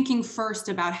 thinking first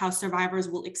about how survivors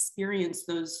will experience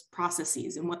those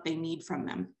processes and what they need from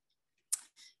them.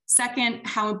 Second,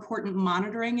 how important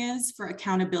monitoring is for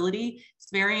accountability.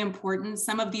 It's very important.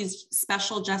 Some of these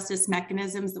special justice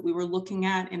mechanisms that we were looking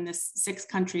at in this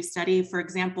 6-country study, for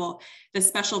example, the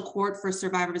Special Court for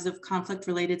Survivors of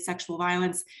Conflict-Related Sexual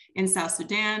Violence in South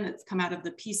Sudan, that's come out of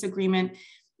the peace agreement.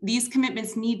 These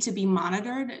commitments need to be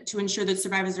monitored to ensure that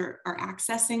survivors are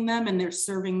accessing them and they're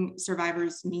serving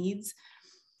survivors' needs.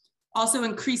 Also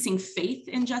increasing faith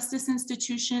in justice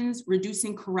institutions,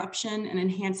 reducing corruption and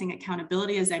enhancing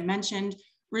accountability, as I mentioned,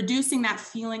 reducing that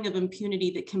feeling of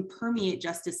impunity that can permeate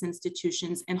justice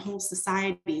institutions and whole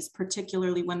societies,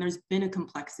 particularly when there's been a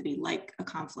complexity like a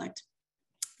conflict.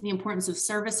 The importance of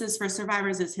services for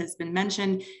survivors, as has been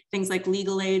mentioned, things like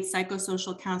legal aid,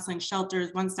 psychosocial counseling,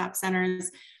 shelters, one-stop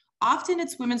centers. Often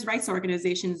it's women's rights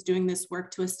organizations doing this work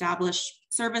to establish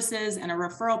services and a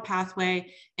referral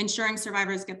pathway, ensuring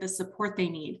survivors get the support they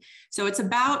need. So it's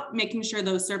about making sure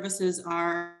those services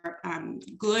are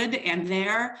good and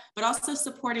there, but also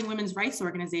supporting women's rights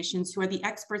organizations who are the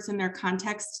experts in their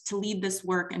context to lead this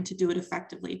work and to do it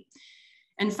effectively.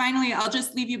 And finally, I'll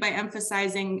just leave you by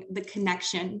emphasizing the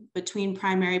connection between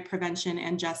primary prevention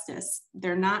and justice.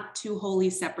 They're not two wholly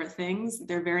separate things.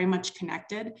 They're very much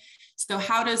connected. So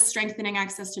how does strengthening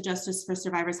access to justice for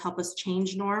survivors help us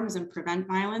change norms and prevent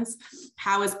violence?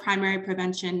 How is primary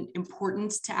prevention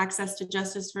important to access to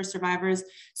justice for survivors?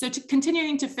 So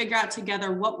continuing to figure out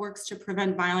together what works to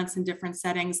prevent violence in different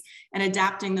settings and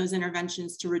adapting those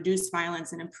interventions to reduce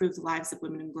violence and improve the lives of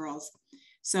women and girls.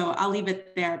 So I'll leave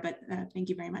it there, but thank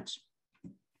you very much.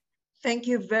 Thank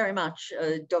you very much,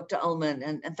 Dr. Ullman,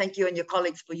 and thank you and your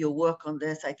colleagues for your work on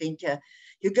this. I think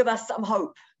you give us some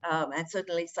hope and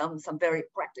certainly some very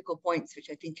practical points, which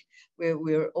I think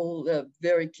we're all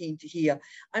very keen to hear.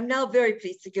 I'm now very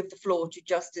pleased to give the floor to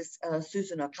Justice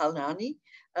Susan O'Kalnani.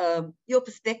 Your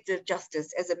perspective,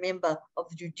 Justice, as a member of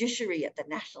the judiciary at the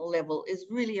national level is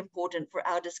really important for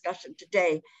our discussion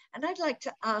today. And I'd like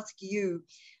to ask you,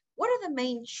 what are the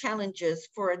main challenges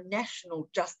for a national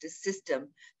justice system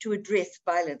to address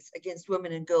violence against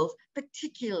women and girls,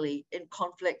 particularly in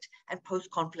conflict and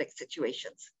post-conflict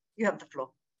situations? You have the floor.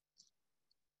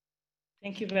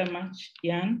 Thank you very much,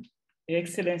 Jan, Your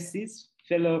Excellencies,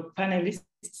 fellow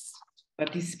panelists,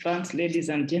 participants, ladies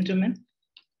and gentlemen.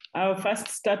 I'll first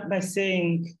start by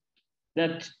saying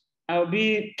that I'll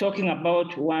be talking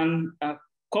about one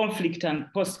conflict and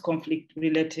post-conflict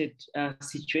related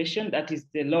situation, that is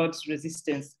the Lord's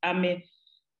Resistance Army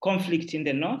conflict in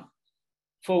the north,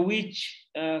 for which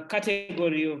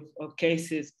category of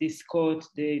cases this court,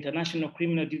 the International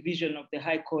Criminal Division of the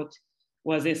High Court,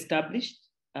 was established,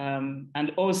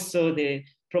 and also the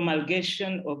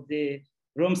promulgation of the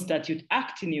Rome Statute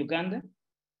Act in Uganda,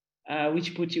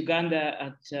 which put Uganda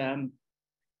at,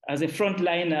 as a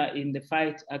frontliner in the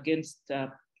fight against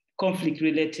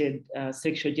conflict-related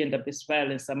sexual gender-based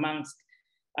violence, amongst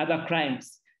other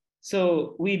crimes.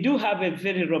 So we do have a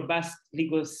very robust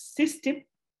legal system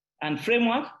and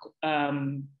framework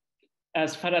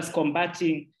as far as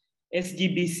combating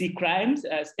SGBC crimes,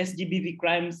 as SGBV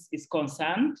crimes is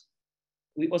concerned.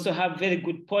 We also have very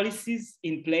good policies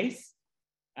in place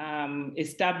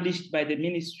established by the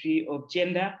Ministry of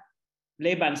Gender,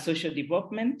 Labor and Social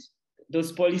Development.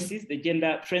 Those policies, the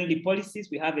gender-friendly policies,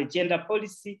 we have a gender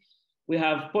policy. We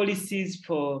have policies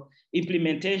for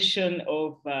implementation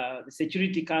of the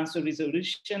Security Council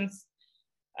resolutions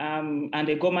and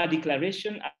a Goma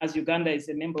Declaration, as Uganda is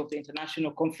a member of the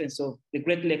International Conference of the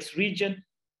Great Lakes region.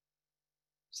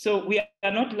 So we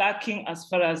are not lacking as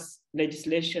far as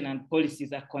legislation and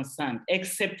policies are concerned,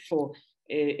 except for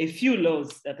a few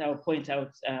laws that I'll point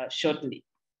out shortly.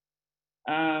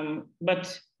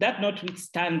 But that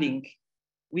notwithstanding,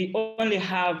 we only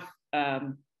have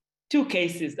 2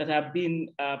 cases that have been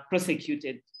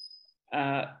prosecuted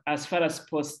as far as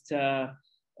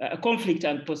conflict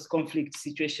and post-conflict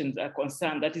situations are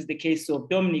concerned. That is the case of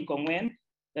Dominic Ongwen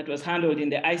that was handled in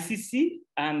the ICC,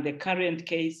 and the current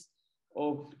case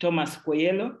of Thomas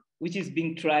Coelho, which is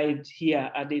being tried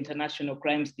here at the International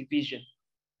Crimes Division.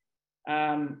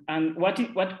 And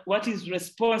what is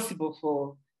responsible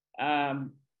for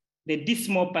the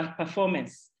dismal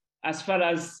performance as far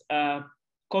as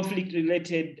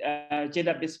conflict-related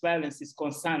gender-based violence is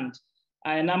concerned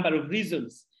are a number of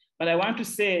reasons. But I want to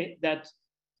say that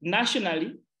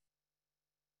nationally,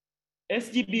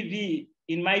 SGBV,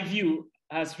 in my view,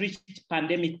 has reached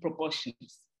pandemic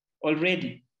proportions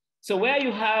already. So where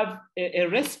you have a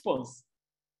response,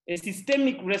 a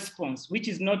systemic response, which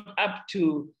is not up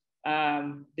to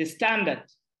the standard,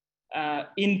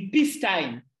 in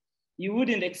peacetime, you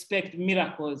wouldn't expect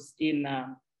miracles in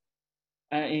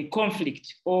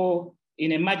conflict or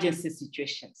in emergency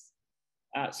situations.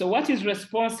 So what is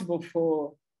responsible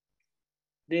for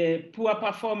the poor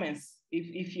performance,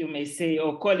 if you may say,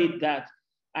 or call it that,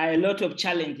 are a lot of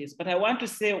challenges. But I want to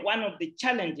say one of the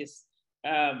challenges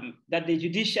that the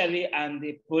judiciary and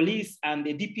the police and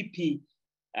the DPP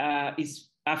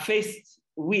are faced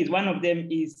with, one of them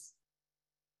is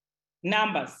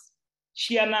numbers,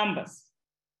 sheer numbers.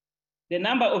 The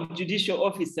number of judicial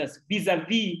officers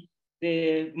vis-a-vis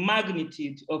the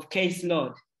magnitude of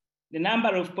caseload, the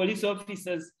number of police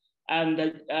officers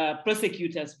and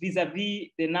prosecutors vis-a-vis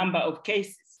the number of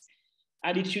cases.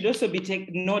 And it should also be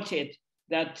noted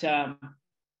that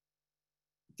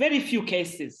very few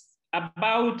cases,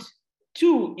 about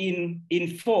 2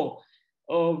 in 4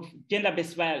 of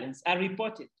gender-based violence are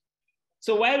reported.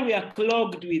 So while we are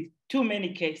clogged with too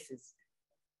many cases,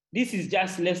 this is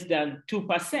just less than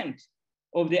 2%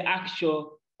 of the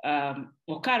actual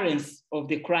occurrence of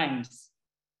the crimes.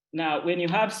 Now, when you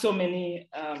have so many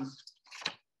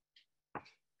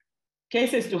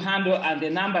cases to handle and the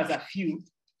numbers are few,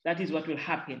 that is what will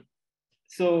happen.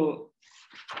 So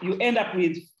you end up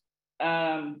with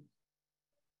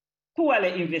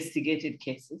poorly investigated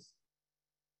cases.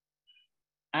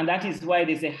 And that is why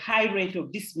there's a high rate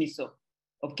of dismissal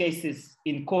of cases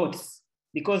in courts,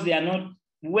 because they are not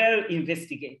well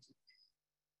investigated.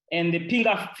 And the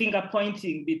finger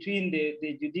pointing between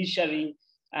the judiciary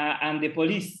and the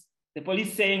police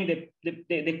saying that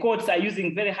the courts are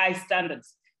using very high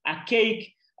standards,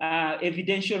 archaic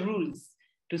evidential rules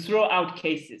to throw out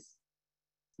cases.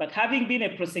 But having been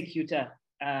a prosecutor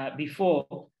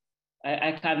before,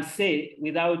 I can say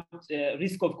without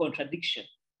risk of contradiction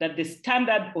that the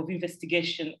standard of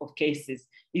investigation of cases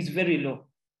is very low.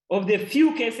 Of the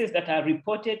few cases that are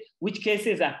reported, which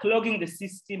cases are clogging the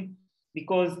system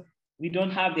because we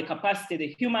don't have the capacity,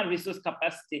 the human resource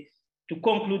capacity to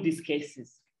conclude these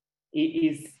cases, it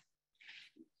is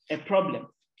a problem.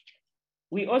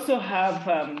 We also have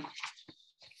a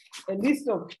list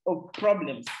of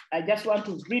problems. I just want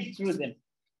to read through them,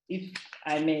 if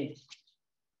I may.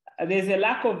 There's a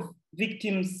lack of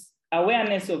victims'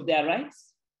 awareness of their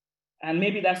rights, and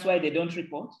maybe that's why they don't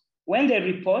report. When they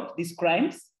report these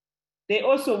crimes, they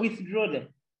also withdraw them.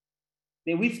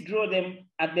 They withdraw them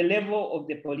at the level of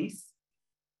the police.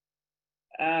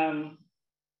 And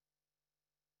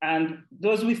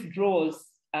those withdrawals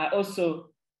are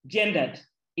also gendered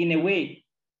in a way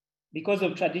because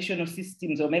of traditional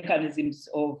systems or mechanisms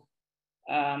of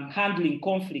handling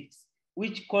conflicts,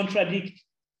 which contradict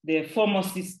the formal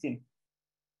system.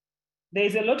 There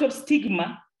is a lot of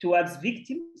stigma towards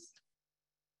victims.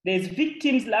 There's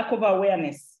victims' lack of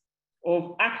awareness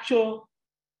of actual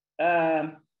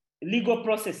legal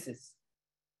processes.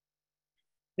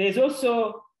 There's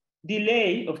also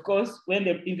delay, of course, when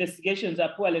the investigations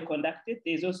are poorly conducted.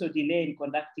 There's also delay in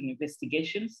conducting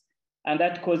investigations, and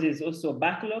that causes also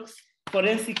backlogs.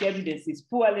 Forensic evidence is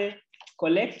poorly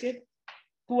collected,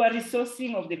 poor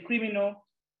resourcing of the criminal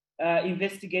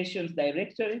investigations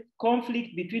directorate,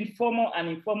 conflict between formal and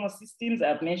informal systems,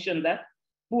 I've mentioned that,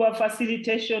 poor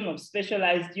facilitation of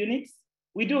specialized units.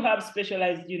 We do have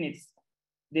specialized units.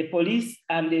 The police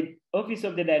and the Office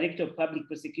of the Director of Public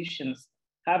Prosecutions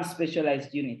have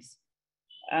specialized units.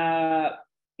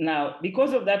 Now,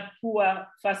 because of that poor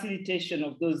facilitation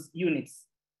of those units,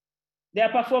 their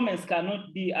performance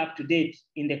cannot be up to date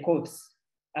in the courts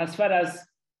as far as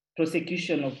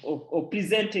prosecution or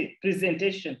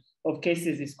presentation of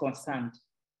cases is concerned.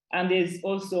 And there's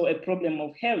also a problem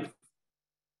of health.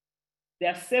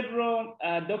 There are several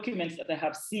documents that I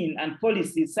have seen and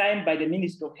policies signed by the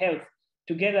Minister of Health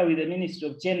together with the Minister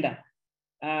of Gender,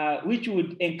 which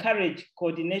would encourage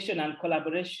coordination and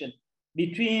collaboration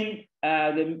between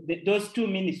those two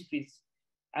ministries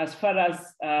as far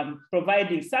as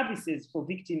providing services for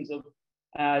victims of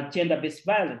gender-based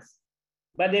violence.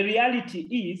 But the reality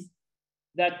is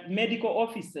that medical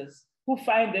officers who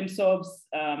find themselves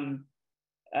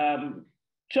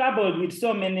troubled with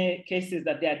so many cases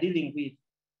that they are dealing with,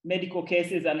 medical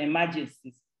cases and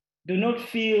emergencies, do not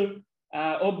feel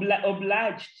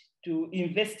obliged to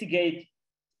investigate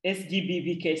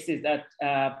SGBV cases that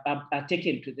are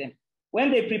taken to them.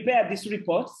 When they prepare these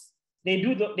reports, they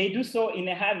do so in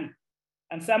a hurry,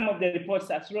 and some of the reports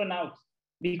are thrown out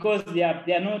because they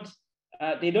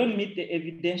don't meet the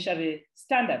evidentiary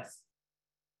standards.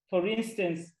 For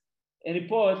instance, a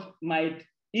report might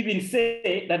even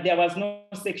say that there was no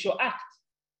sexual act,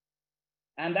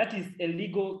 and that is a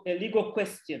legal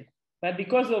question. But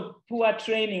because of poor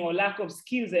training or lack of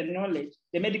skills and knowledge,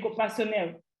 the medical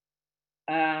personnel,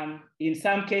 in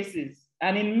some cases,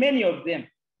 and in many of them,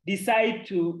 decide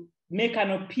to make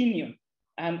an opinion,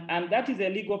 and that is a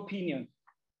legal opinion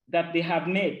that they have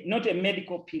made, not a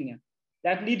medical opinion,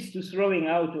 that leads to throwing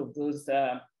out of those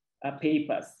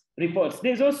reports.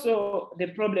 There's also the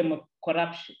problem of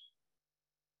corruption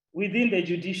within the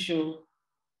judicial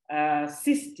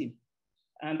system,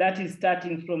 and that is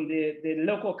starting from the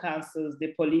local councils,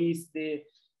 the police, the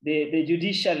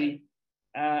judiciary,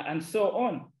 and so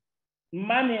on.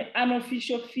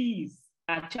 Unofficial fees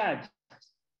are charged.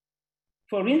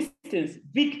 For instance,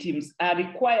 victims are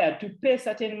required to pay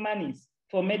certain monies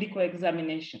for medical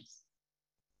examinations,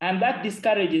 and that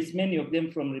discourages many of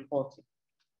them from reporting.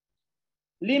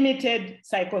 Limited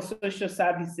psychosocial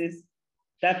services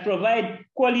that provide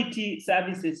quality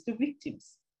services to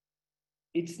victims.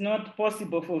 It's not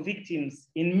possible for victims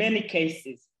in many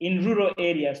cases in rural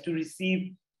areas to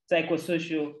receive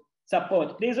psychosocial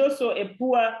support. There's also a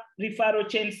poor referral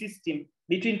chain system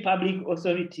between public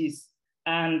authorities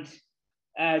and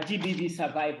GBV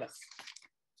survivors.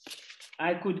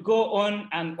 I could go on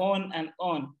and on and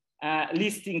on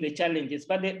listing the challenges,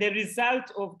 but the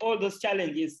result of all those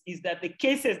challenges is that the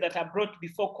cases that are brought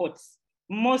before courts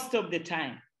most of the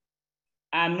time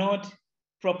are not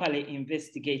properly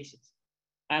investigated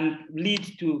and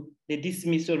lead to the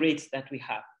dismissal rates that we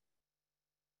have.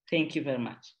 Thank you very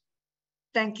much.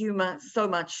 Thank you so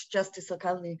much, Justice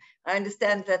Okalni. I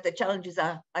understand that the challenges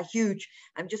are huge.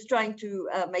 I'm just trying to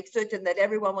make certain that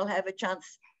everyone will have a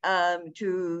chance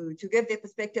to give their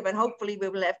perspective, and hopefully we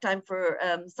will have time for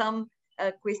some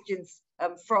questions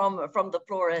from the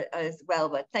floor as well.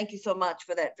 But thank you so much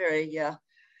for that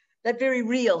very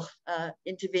real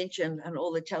intervention and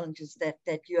all the challenges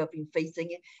that you have been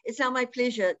facing. It's now my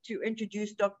pleasure to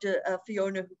introduce Dr.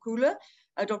 Fiona Hukula.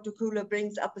 Dr. Hukula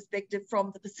brings a perspective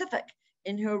from the Pacific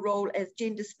in her role as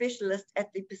gender specialist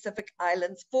at the Pacific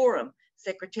Islands Forum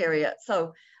Secretariat.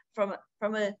 So from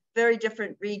a very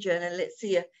different region, and let's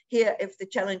see here if the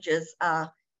challenges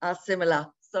are similar.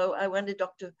 So I wonder,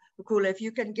 Dr. Hukula, if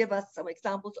you can give us some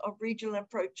examples of regional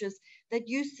approaches that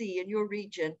you see in your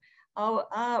region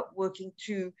are working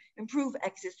to improve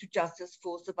access to justice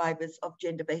for survivors of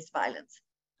gender-based violence.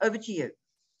 Over to you.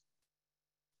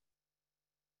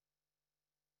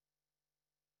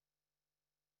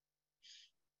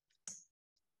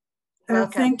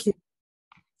 Thank you.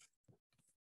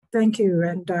 Thank you,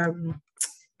 and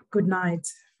good night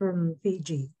from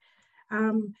Fiji.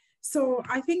 So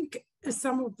I think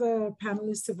some of the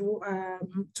panelists have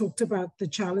talked about the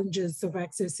challenges of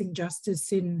accessing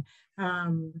justice in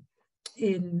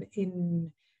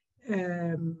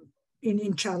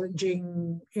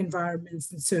challenging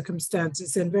environments and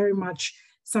circumstances, and very much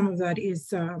some of that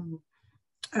is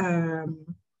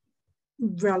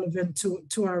relevant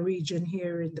to our region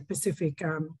here in the Pacific.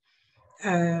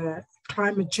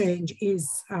 Climate change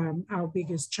is our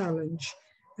biggest challenge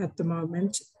at the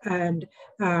moment, and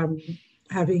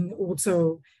having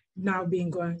also now been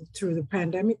going through the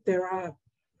pandemic, there are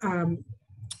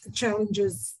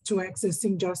challenges to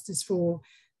accessing justice for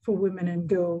women and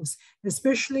girls,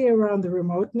 especially around the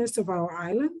remoteness of our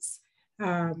islands.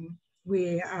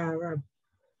 We are a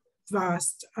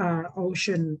vast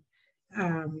ocean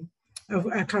of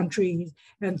a country,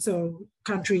 and so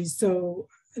countries. So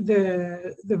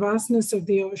the vastness of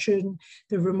the ocean,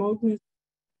 the remoteness,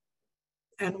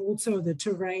 and also the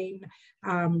terrain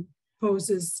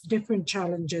poses different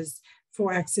challenges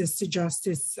for access to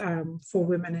justice for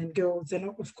women and girls. And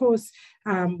of course,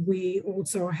 we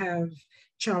also have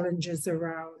challenges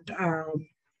around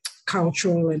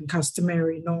cultural and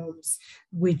customary norms,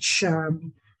 which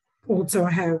also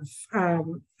have,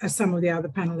 as some of the other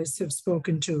panelists have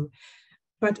spoken to.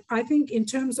 But I think in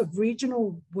terms of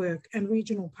regional work and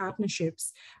regional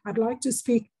partnerships, I'd like to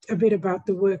speak a bit about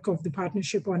the work of the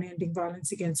Partnership on Ending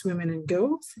Violence Against Women and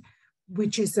Girls,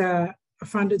 which is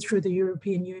funded through the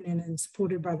European Union and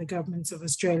supported by the governments of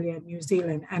Australia and New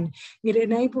Zealand. And it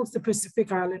enables the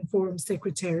Pacific Island Forum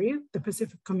Secretariat, the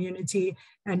Pacific Community,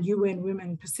 and UN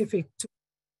Women Pacific to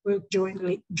work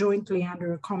jointly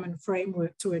under a common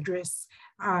framework to address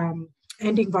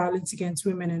ending violence against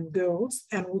women and girls,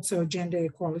 and also gender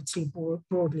equality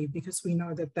broadly, because we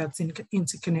know that that's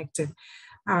interconnected.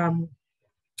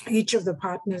 Each of the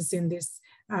partners in this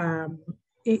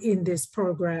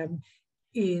program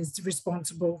is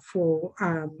responsible for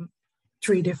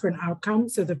 3 different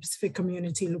outcomes. So the Pacific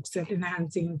Community looks at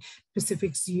enhancing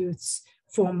Pacific's youth's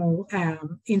formal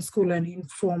in-school and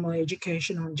informal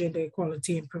education on gender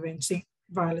equality and preventing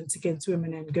violence against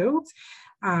women and girls.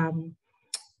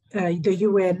 The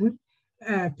UN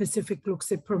Pacific looks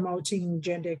at promoting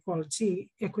gender equality,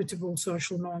 equitable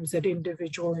social norms at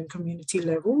individual and community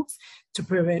levels to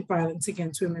prevent violence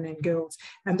against women and girls.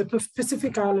 And the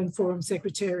Pacific Island Forum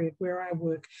Secretariat, where I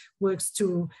work, works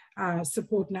to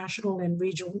support national and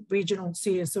regional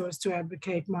CSOs to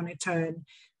advocate, monitor, and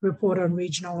report on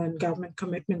regional and government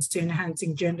commitments to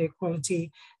enhancing gender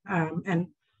equality and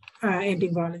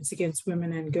ending violence against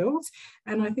women and girls.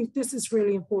 And I think this is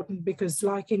really important because,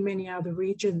 like in many other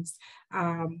regions,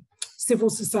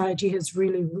 civil society has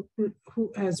really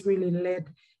led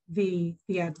the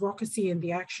advocacy and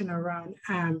the action around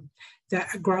the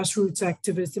grassroots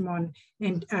activism on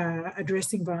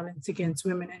addressing violence against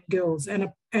women and girls.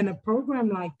 And a program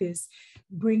like this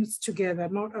brings together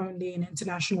not only an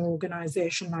international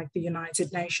organization like the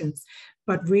United Nations,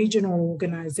 but regional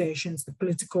organizations, the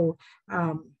political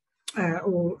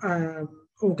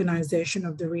organization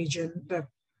of the region, the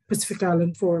Pacific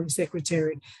Island Forum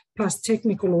Secretariat, plus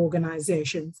technical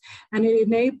organizations. And it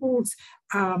enables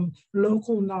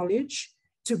local knowledge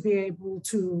to be able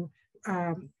to,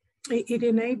 it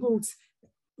enables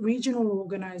regional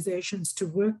organizations to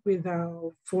work with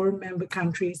our foreign member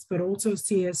countries, but also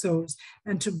CSOs,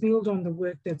 and to build on the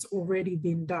work that's already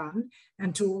been done,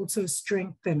 and to also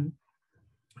strengthen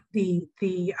the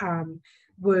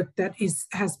work that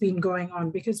has been going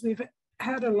on, because we've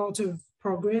had a lot of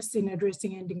progress in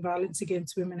addressing ending violence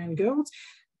against women and girls,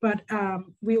 but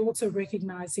we also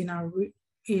recognize in our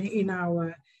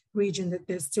region that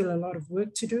there's still a lot of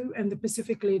work to do. And the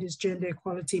Pacific Leaders Gender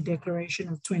Equality Declaration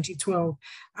of 2012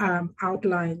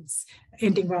 outlines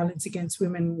ending violence against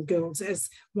women and girls as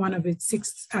one of its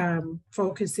 6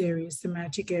 focus areas,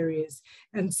 thematic areas.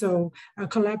 And so a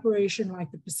collaboration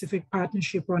like the Pacific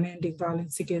Partnership on Ending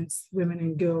Violence Against Women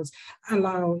and Girls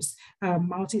allows a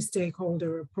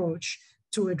multi-stakeholder approach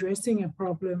to addressing a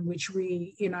problem which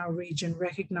we in our region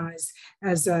recognize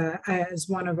as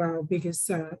one of our biggest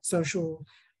social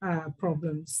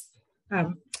problems.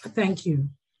 Thank you.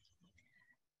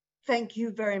 Thank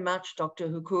you very much, Dr.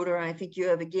 Hukura. I think you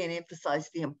have again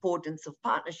emphasized the importance of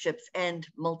partnerships and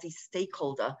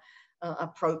multi-stakeholder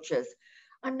approaches.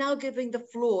 I'm now giving the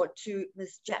floor to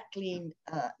Ms. Jacqueline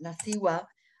Nasiwa.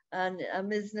 And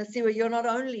Ms. Nasiwa, you're not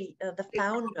only the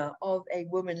founder of a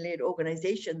women-led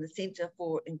organization, the Center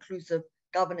for Inclusive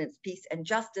Governance, Peace and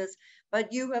Justice,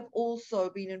 but you have also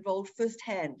been involved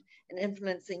firsthand in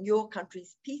influencing your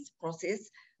country's peace process,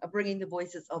 bringing the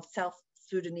voices of South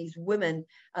Sudanese women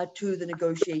to the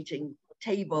negotiating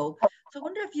table. So I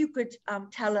wonder if you could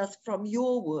tell us from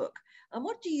your work,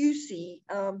 what do you see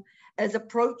as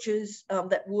approaches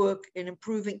that work in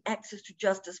improving access to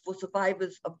justice for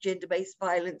survivors of gender-based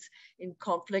violence in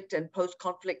conflict and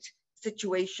post-conflict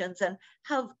situations, and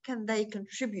how can they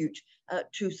contribute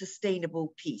to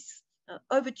sustainable peace?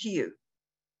 Over to you.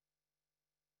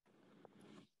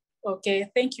 Okay,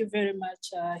 thank you very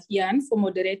much, Jan, for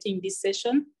moderating this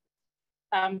session.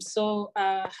 I'm so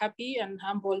happy and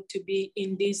humbled to be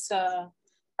in this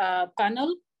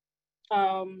panel.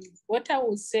 What I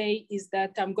will say is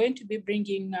that I'm going to be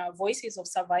bringing voices of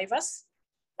survivors.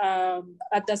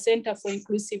 At the Center for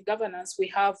Inclusive Governance, we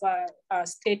have a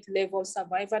state-level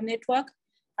survivor network,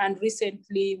 and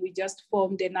recently we just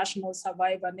formed a national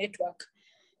survivor network.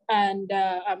 And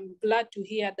I'm glad to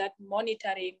hear that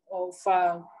monitoring of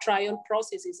trial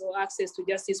processes or access to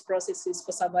justice processes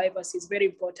for survivors is very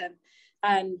important.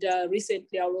 And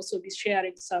recently I'll also be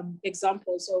sharing some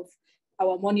examples of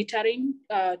our monitoring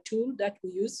tool that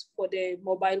we use for the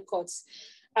mobile courts.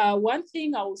 One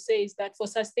thing I will say is that for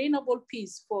sustainable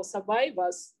peace for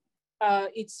survivors,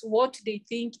 it's what they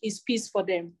think is peace for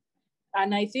them.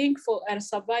 And I think for a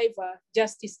survivor,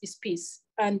 justice is peace.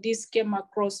 And this came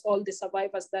across all the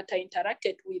survivors that I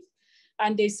interacted with.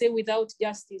 And they say without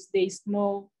justice, there is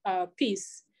no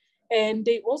peace. And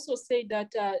they also say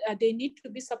that they need to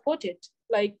be supported,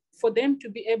 like for them to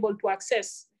be able to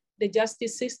access the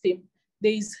justice system,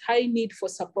 there is high need for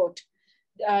support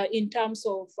in terms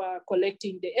of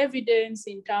collecting the evidence,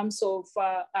 in terms of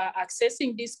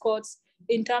accessing these courts,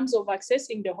 in terms of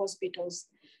accessing the hospitals.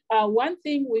 One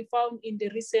thing we found in the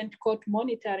recent court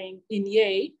monitoring in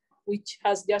Yei, which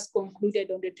has just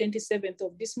concluded on the 27th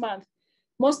of this month,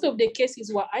 most of the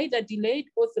cases were either delayed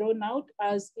or thrown out,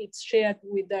 as it's shared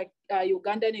with the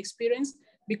Ugandan experience,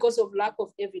 because of lack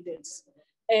of evidence.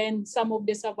 And some of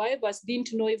the survivors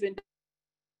didn't know even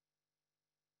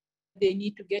they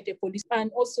need to get a police.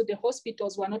 And also the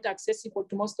hospitals were not accessible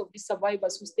to most of the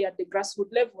survivors who stay at the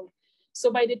grassroots level.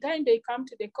 So by the time they come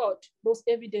to the court, those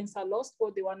evidence are lost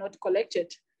or they were not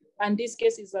collected. And these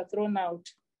cases are thrown out.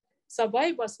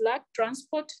 Survivors lack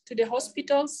transport to the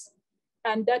hospitals.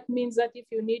 And that means that if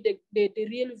you need the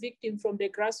real victim from the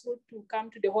grassroots to come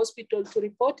to the hospital to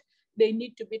report, they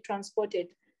need to be transported.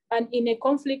 And in a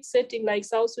conflict setting like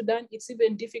South Sudan, it's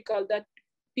even difficult that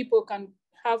people can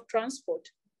have transport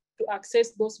to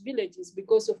access those villages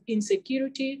because of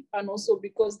insecurity and also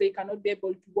because they cannot be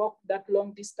able to walk that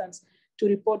long distance to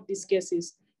report these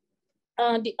cases.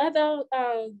 The other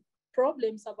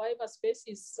problem survivors face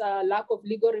is lack of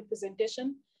legal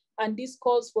representation, and this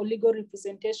calls for legal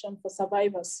representation for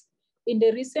survivors. In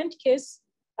the recent case,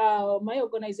 my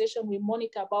organization, we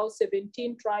monitor about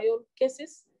 17 trial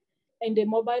cases in the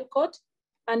mobile court,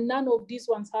 and none of these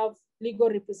ones have legal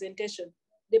representation.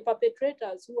 The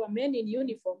perpetrators, who are men in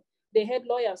uniform, they had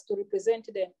lawyers to represent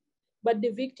them, but the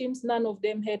victims, none of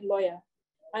them had lawyer.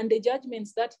 And the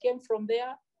judgments that came from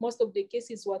there, most of the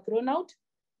cases were thrown out.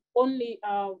 Only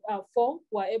 4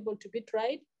 were able to be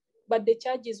tried, but the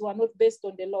charges were not based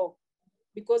on the law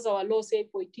because our law said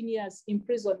 14 years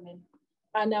imprisonment.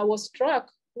 And I was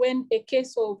struck when a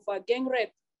case of gang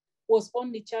rape was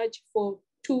only charged for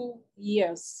 2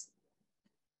 years.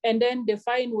 And then the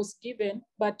fine was given,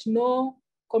 but no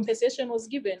compensation was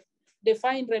given. The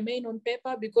fine remained on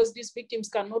paper because these victims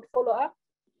cannot follow up.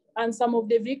 And some of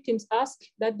the victims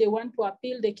asked that they want to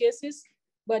appeal the cases,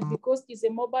 but because it's a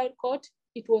mobile court,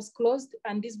 it was closed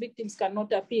and these victims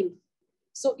cannot appeal.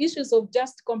 So issues of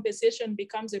just compensation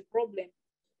becomes a problem.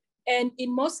 And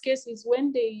in most cases,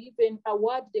 when they even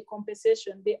award the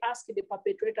compensation, they ask the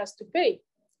perpetrators to pay.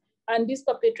 And these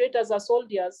perpetrators are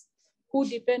soldiers who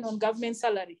depend on government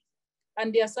salary,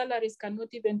 and their salaries cannot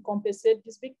even compensate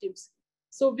these victims.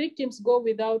 So victims go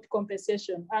without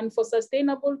compensation. And for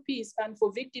sustainable peace and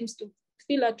for victims to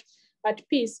feel at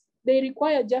peace, they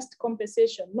require just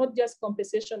compensation, not just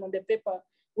compensation on the paper,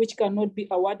 which cannot be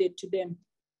awarded to them.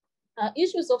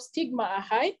 Issues of stigma are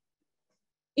high.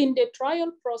 In the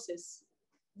trial process,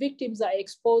 victims are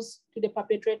exposed to the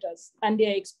perpetrators, and they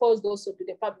are exposed also to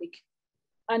the public.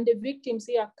 And the victims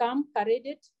here come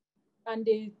paraded, and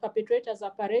the perpetrators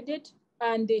are paraded,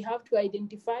 and they have to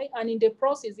identify. And in the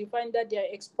process, you find that they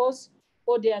are exposed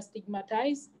or they are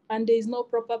stigmatized, and there is no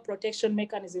proper protection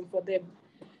mechanism for them.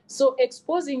 So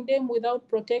exposing them without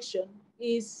protection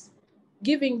is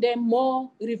giving them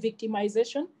more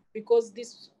re-victimization, because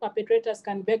these perpetrators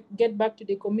can get back to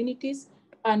the communities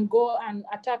and go and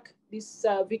attack these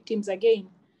victims again.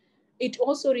 It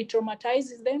also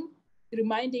re-traumatizes them,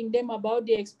 reminding them about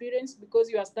their experience, because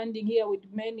you are standing here with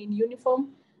men in uniform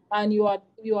and you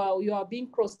are being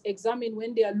cross-examined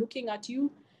when they are looking at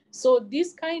you. So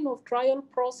this kind of trial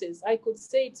process, I could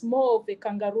say it's more of a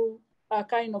kangaroo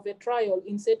kind of a trial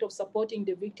instead of supporting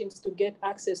the victims to get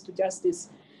access to justice.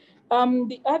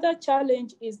 The other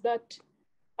challenge is that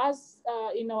as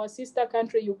in our sister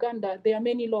country, Uganda, there are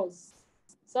many laws.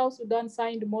 South Sudan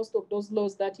signed most of those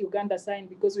laws that Uganda signed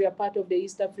because we are part of the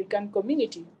East African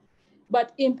community.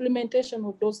 But implementation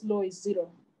of those laws is zero.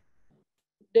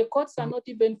 The courts are not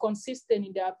even consistent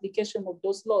in the application of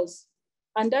those laws.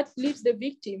 And that leaves the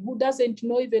victim, who doesn't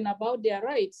know even about their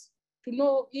rights, to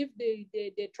know if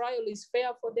the trial is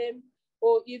fair for them,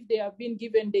 or if they have been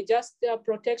given the just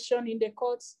protection in the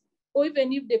courts, or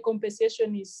even if the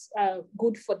compensation is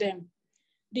good for them.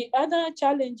 The other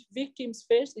challenge victims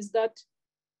face is that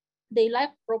they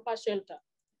lack proper shelter.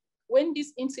 When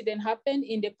this incident happened,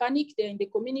 in the panic, they're in the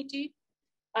community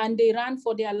and they run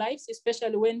for their lives,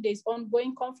 especially when there's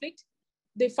ongoing conflict.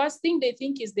 The first thing they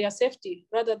think is their safety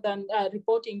rather than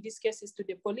reporting these cases to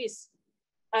the police.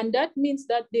 And that means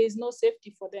that there is no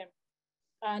safety for them.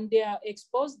 And they are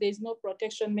exposed, there's no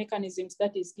protection mechanisms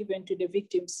that is given to the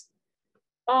victims.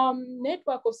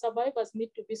 Network of survivors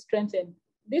need to be strengthened.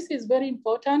 This is very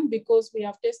important because we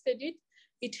have tested it.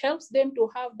 It helps them to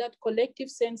have that collective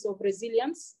sense of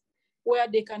resilience. where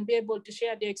they can be able to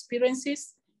share their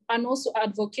experiences and also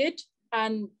advocate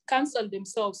and counsel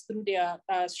themselves through their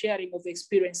sharing of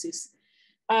experiences.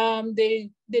 The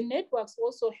networks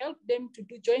also help them to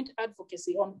do joint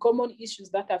advocacy on common issues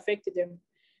that affect them.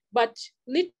 But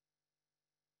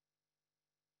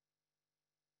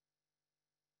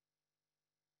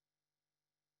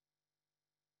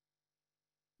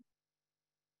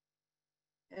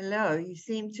Hello, you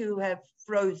seem to have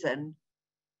frozen.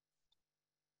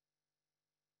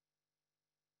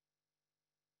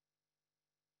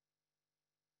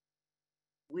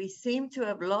 We seem to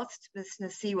have lost Ms.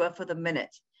 Nasiwa for the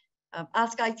minute.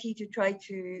 Ask IT to try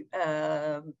to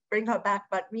bring her back,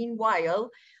 but meanwhile,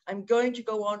 I'm going to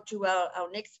go on to our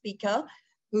next speaker,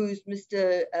 who's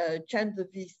Mr. Chandra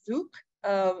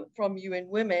from UN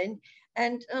Women.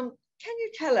 And can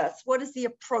you tell us what is the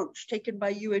approach taken by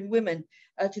UN Women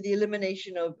to the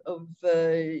elimination of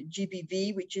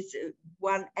GBV, which is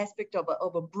one aspect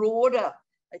of a broader,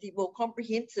 I think, more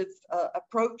comprehensive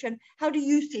approach, and how do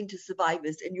you center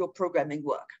survivors in your programming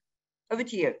work? Over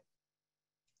to you.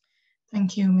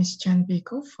 Thank you, Ms. Chan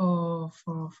Beagle, for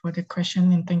the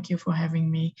question, and thank you for having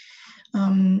me.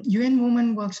 UN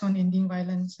Women works on ending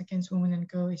violence against women and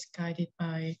girls is guided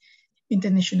by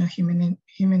international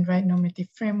human rights normative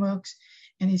frameworks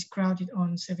and is grounded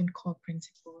on 7 core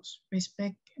principles: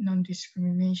 respect,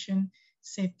 non-discrimination,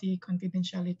 safety,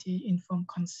 confidentiality, informed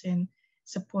consent,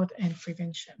 support, and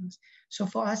prevention. So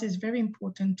for us, it's very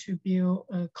important to build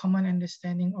a common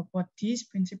understanding of what these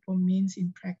principles means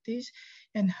in practice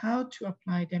and how to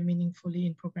apply them meaningfully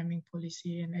in programming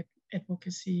policy and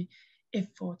advocacy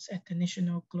efforts at the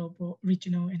national, global,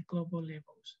 regional, and global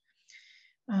levels.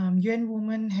 UN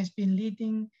Women has been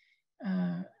leading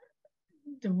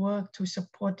the work to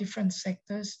support different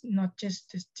sectors, not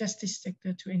just the justice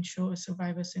sector, to ensure a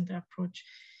survivor-centered approach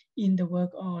in the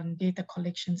work on data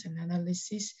collections and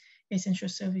analysis, essential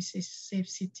services, safe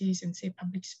cities and safe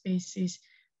public spaces,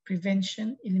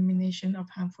 prevention, elimination of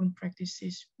harmful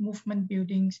practices, movement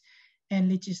buildings, and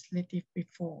legislative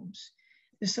reforms.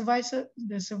 The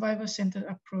survivor-centered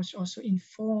approach also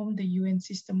informed the UN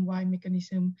system-wide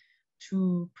mechanism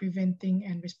to preventing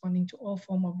and responding to all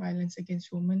forms of violence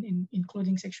against women,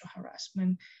 including sexual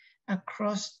harassment,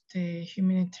 across the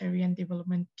humanitarian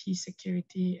development, peace,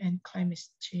 security, and climate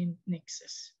change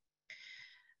nexus.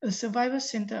 A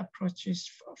survivor-centered approach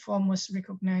foremost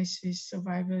recognizes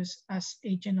survivors as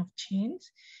agents of change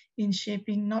in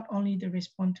shaping not only the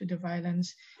response to the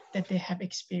violence that they have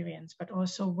experienced, but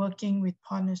also working with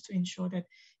partners to ensure that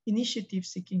initiatives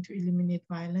seeking to eliminate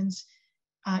violence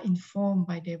are informed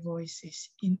by their voices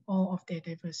in all of their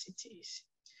diversities.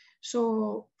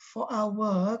 So for our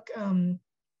work,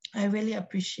 I really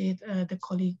appreciate the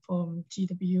colleague from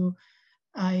GWI,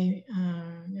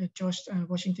 George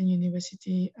Washington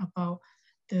University, about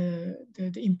the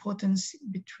importance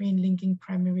between linking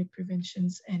primary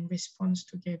preventions and response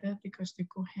together, because they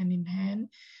go hand in hand.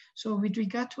 So with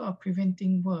regard to our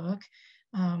preventing work,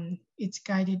 it's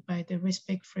guided by the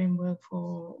respect framework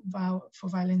for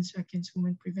violence against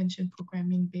women prevention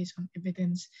programming based on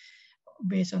evidence,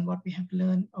 based on what we have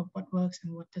learned of what works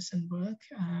and what doesn't work.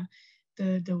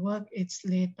 The work is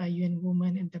led by UN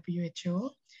Women and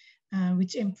WHO,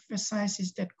 which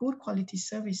emphasizes that good quality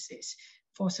services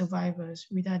for survivors,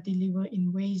 which are delivered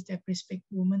in ways that respect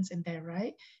women and their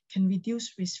rights, can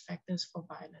reduce risk factors for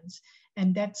violence,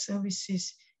 and that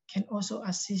services can also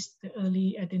assist the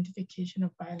early identification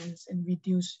of violence and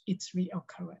reduce its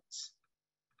reoccurrence.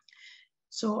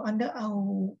 So under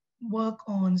our work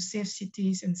on safe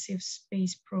cities and safe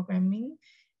space programming,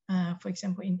 for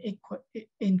example,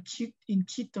 in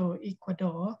Quito,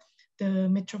 Ecuador, the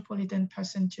Metropolitan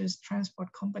Passengers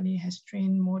Transport Company has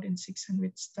trained more than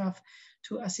 600 staff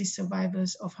to assist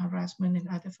survivors of harassment and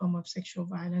other forms of sexual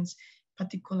violence,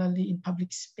 particularly in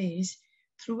public space,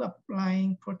 through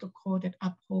applying protocol that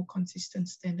uphold consistent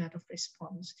standard of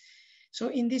response. So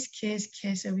in this case,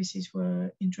 care services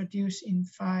were introduced in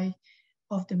 5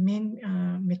 of the main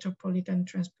metropolitan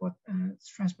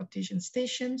transportation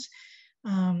stations,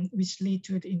 which lead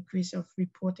to the increase of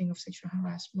reporting of sexual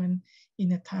harassment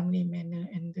in a timely manner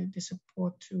and the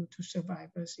support to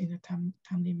survivors in a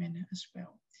timely manner as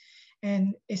well.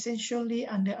 And essentially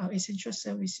under our essential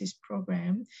services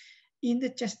program, in the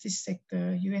justice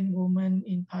sector, UN Women,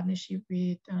 in partnership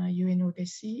with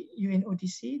UNODC,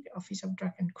 the Office of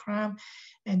Drug and Crime,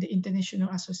 and the International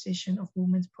Association of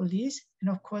Women's Police,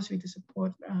 and of course with the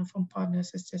support from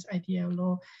partners such as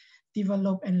IDLO,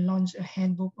 developed and launched a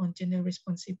handbook on gender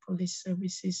responsive police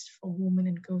services for women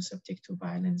and girls subject to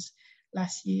violence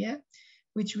last year.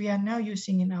 which we are now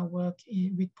using in our work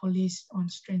with police on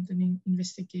strengthening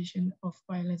investigation of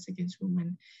violence against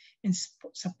women and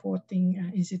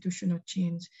supporting institutional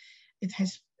change. It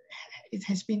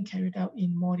has been carried out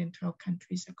in more than 12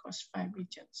 countries across 5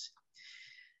 regions.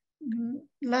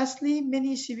 Lastly,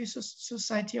 many civil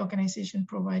society organizations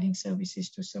providing services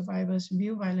to survivors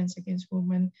view violence against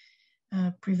women,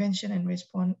 prevention and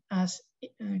response as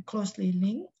closely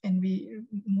linked and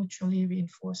mutually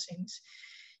reinforcing.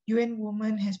 UN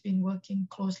Women has been working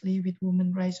closely with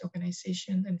women rights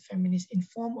organizations and feminist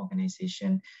informed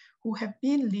organizations who have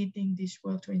been leading this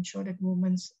work to ensure that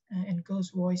women's and girls'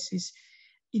 voices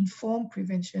inform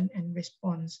prevention and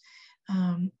response,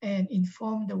 and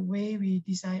inform the way we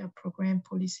design a program,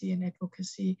 policy, and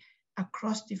advocacy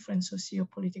across different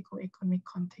socio-political, economic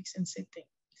contexts and settings.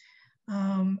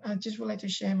 I just would like to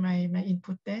share my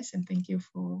input there, and thank you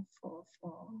for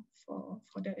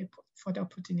the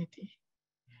opportunity.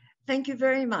 Thank you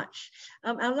very much.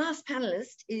 Our last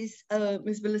panelist is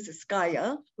Ms. Melissa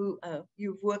Skyer, who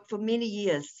you've worked for many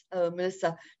years,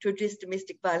 Melissa, to address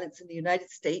domestic violence in the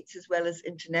United States as well as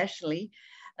internationally.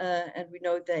 And we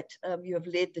know that you have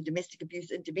led the domestic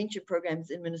abuse intervention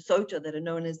programs in Minnesota that are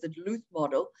known as the Duluth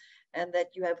model, and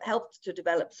that you have helped to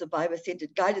develop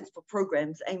survivor-centered guidance for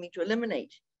programs aiming to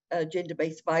eliminate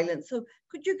gender-based violence. So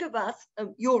could you give us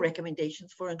your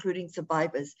recommendations for including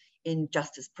survivors in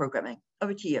justice programming?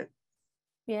 Over to you.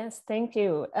 Yes, thank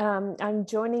you. I'm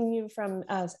joining you from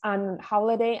on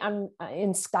holiday. I'm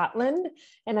in Scotland,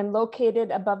 and I'm located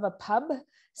above a pub.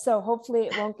 So hopefully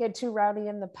it won't get too rowdy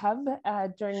in the pub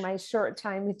during my short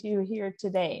time with you here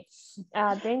today.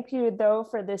 Thank you, though,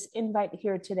 for this invite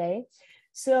here today.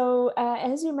 So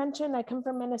as you mentioned, I come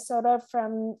from Minnesota,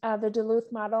 from the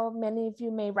Duluth model. Many of you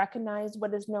may recognize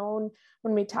what is known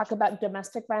when we talk about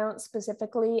domestic violence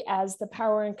specifically as the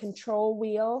power and control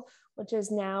wheel, which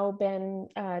has now been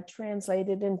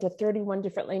translated into 31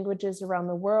 different languages around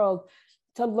the world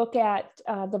to look at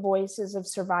the voices of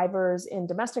survivors in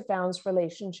domestic violence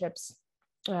relationships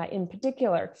in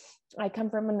particular. I come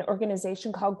from an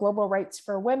organization called Global Rights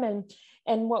for Women.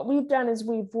 And what we've done is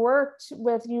we've worked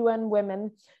with UN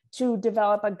Women to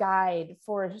develop a guide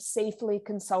for safely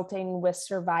consulting with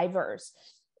survivors.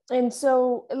 And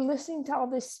so listening to all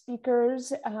the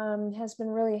speakers has been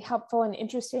really helpful and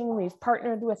interesting. We've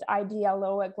partnered with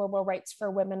IDLO at Global Rights for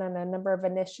Women on a number of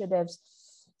initiatives.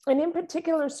 And in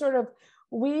particular,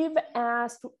 we've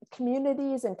asked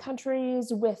communities and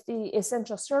countries with the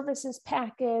essential services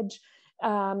package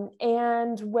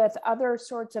and with other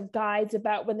sorts of guides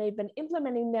about when they've been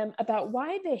implementing them, about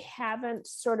why they haven't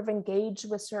engaged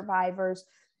with survivors,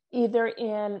 either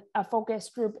in a focus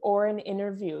group or in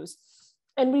interviews.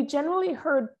 And we generally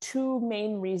heard 2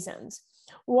 main reasons.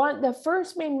 The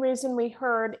first main reason we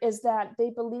heard is that they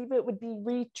believe it would be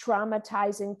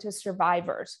re-traumatizing to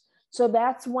survivors. So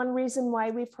that's one reason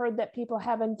why we've heard that people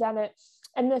haven't done it.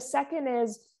 And the second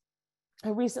is, I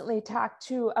recently talked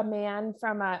to a man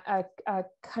from a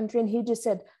country, and he just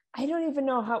said, I don't even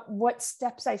know what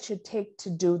steps I should take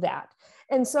to do that.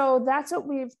 And so that's what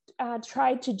we've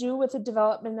tried to do with the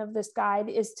development of this guide,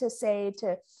 is to say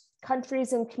to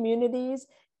countries and communities,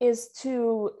 is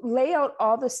to lay out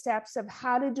all the steps of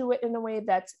how to do it in a way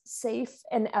that's safe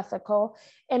and ethical,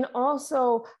 and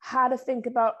also how to think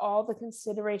about all the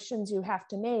considerations you have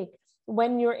to make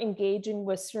when you're engaging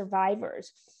with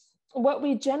survivors. What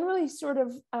we generally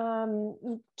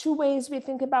 2 ways we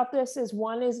think about this is,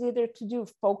 one is either to do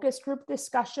focus group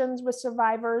discussions with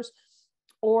survivors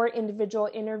or individual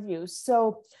interviews.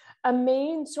 So a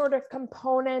main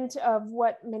component of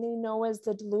what many know as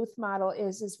the Duluth model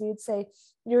is we'd say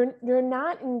you're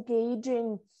not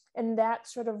engaging in that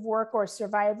sort of work or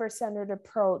survivor-centered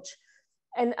approach,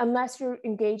 and unless you're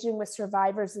engaging with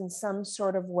survivors in some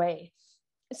sort of way.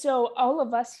 So all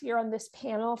of us here on this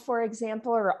panel, for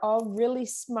example, are all really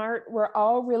smart. We're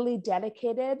all really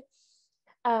dedicated.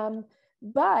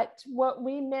 But what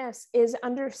we miss is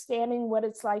understanding what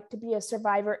it's like to be a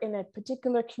survivor in a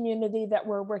particular community that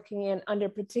we're working in, under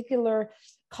particular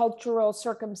cultural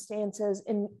circumstances,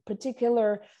 in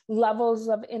particular levels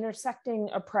of intersecting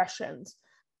oppressions.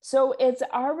 So it's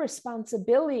our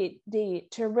responsibility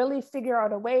to really figure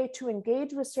out a way to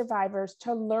engage with survivors,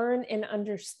 to learn and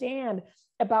understand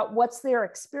about what's their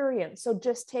experience. So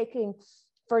just taking,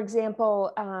 for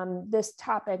example, this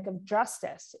topic of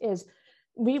justice is,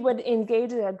 we would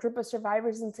engage a group of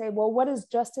survivors and say, well, what does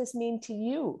justice mean to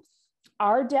you?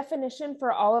 Our definition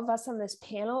for all of us on this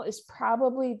panel is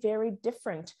probably very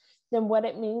different than what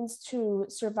it means to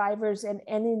survivors in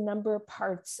any number of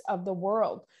parts of the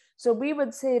world. So we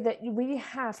would say that we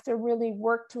have to really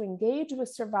work to engage with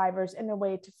survivors in a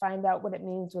way to find out what it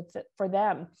means for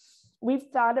them. We've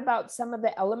thought about some of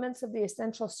the elements of the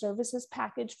essential services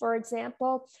package, for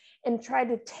example, and try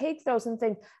to take those and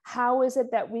think, how is it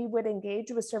that we would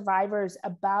engage with survivors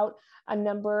about a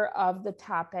number of the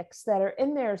topics that are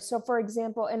in there? So for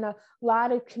example, in a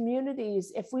lot of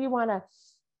communities, if we want to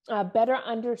better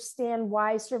understand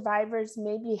why survivors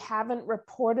maybe haven't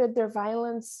reported their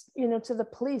violence, to the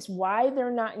police, why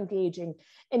they're not engaging,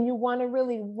 and you want to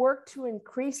really work to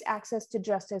increase access to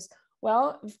justice,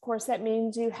 well, of course, that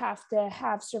means you have to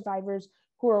have survivors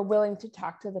who are willing to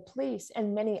talk to the police,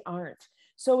 and many aren't.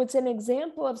 So it's an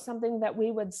example of something that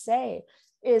we would say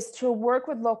is to work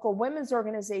with local women's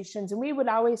organizations. And we would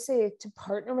always say to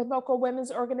partner with local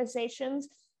women's organizations,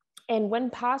 and when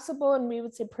possible, and we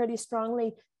would say pretty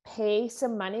strongly, pay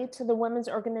some money to the women's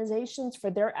organizations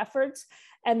for their efforts,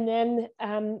 and then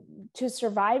to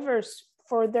survivors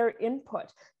for their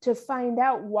input, to find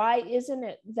out why isn't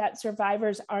it that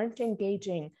survivors aren't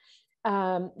engaging,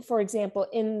 for example,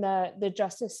 in the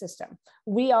justice system.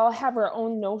 We all have our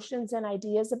own notions and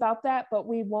ideas about that, but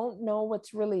we won't know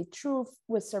what's really true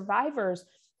with survivors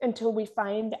until we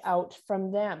find out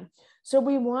from them. So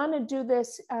we want to do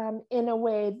this in a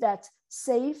way that's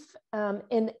safe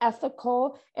and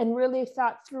ethical, and really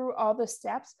thought through all the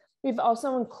steps. We've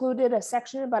also included a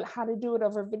section about how to do it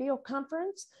over video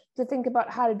conference, to think about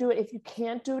how to do it if you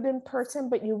can't do it in person,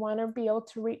 but you want to be able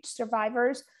to reach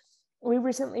survivors. We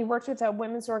recently worked with a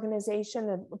women's organization,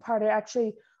 and part of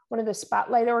actually one of the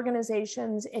spotlight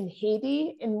organizations in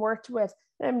Haiti, and worked with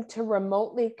them to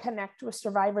remotely connect with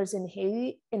survivors in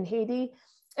Haiti.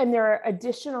 And there are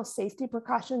additional safety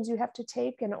precautions you have to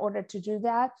take in order to do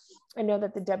that. I know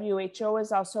that the WHO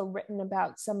has also written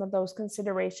about some of those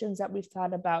considerations that we've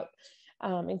thought about,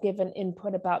 and given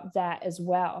input about that as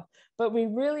well. But we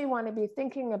really want to be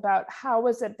thinking about how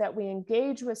is it that we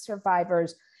engage with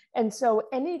survivors. And so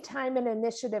anytime an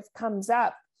initiative comes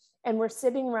up and we're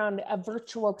sitting around a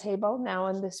virtual table now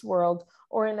in this world,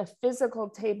 or in a physical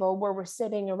table where we're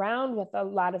sitting around with a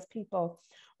lot of people,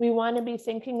 we want to be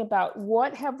thinking about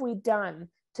what have we done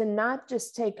to not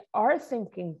just take our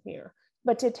thinking here,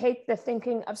 but to take the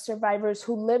thinking of survivors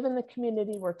who live in the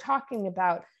community we're talking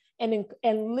about, and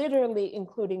literally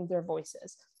including their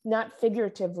voices, not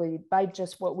figuratively by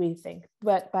just what we think,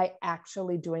 but by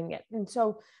actually doing it. And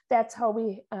so that's how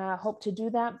we hope to do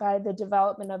that by the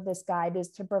development of this guide, is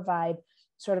to provide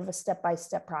sort of a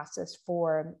step-by-step process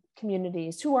for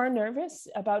communities who are nervous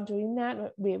about doing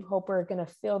that. We hope we're going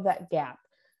to fill that gap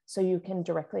so you can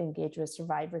directly engage with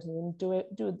survivors and do it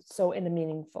so in a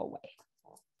meaningful way.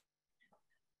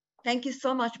 Thank you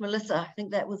so much, Melissa. I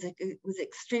think that was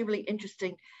extremely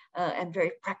interesting and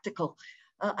very practical.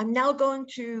 I'm now going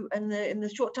to, in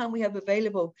the short time we have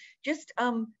available, just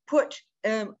put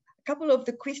a couple of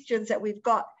the questions that we've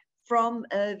got from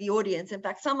the audience. In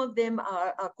fact, some of them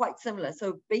are quite similar.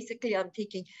 So basically, I'm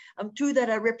taking two that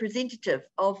are representative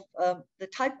of the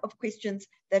type of questions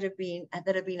that have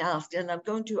been asked, and I'm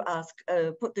going to ask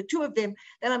put the two of them.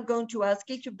 Then I'm going to ask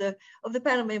each of the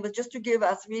panel members just to give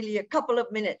us really a couple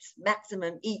of minutes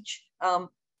maximum each.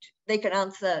 They can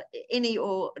answer any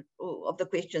or of the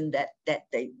question that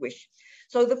they wish.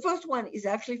 So the first one is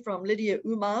actually from Lydia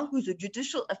Umar, who's a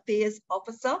Judicial Affairs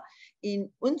Officer in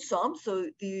UNSOM, so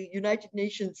the United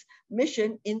Nations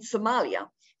mission in Somalia.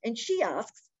 And she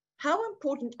asks, how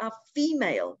important are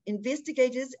female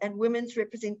investigators and women's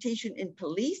representation in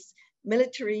police,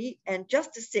 military, and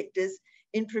justice sectors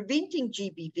in preventing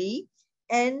GBV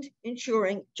and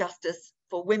ensuring justice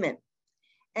for women?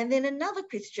 And then another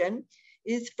question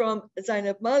is from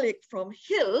Zainab Malik from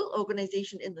HIL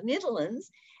organization in the Netherlands.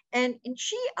 And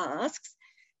she asks,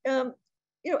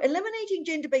 eliminating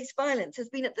gender-based violence has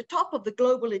been at the top of the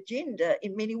global agenda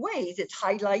in many ways. It's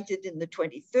highlighted in the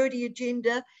 2030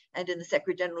 agenda and in the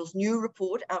Secretary General's new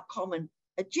report, Our Common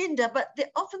Agenda, but there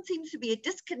often seems to be a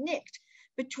disconnect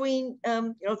between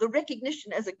the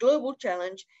recognition as a global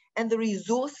challenge and the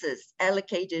resources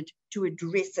allocated to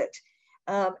address it.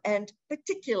 And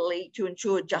particularly to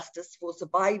ensure justice for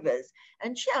survivors.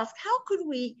 And she asked, how could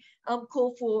we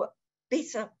call for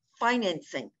better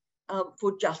financing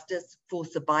for justice for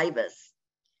survivors?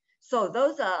 So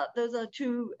those are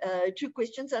two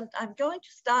questions, and I'm going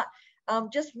to start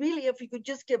just really, if you could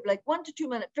just give like 1 to 2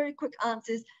 minute, very quick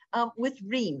answers with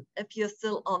Reem, if you're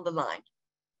still on the line.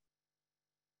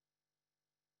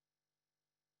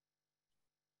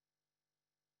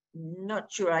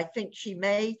 Not sure. I think she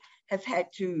may have had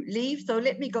to leave. So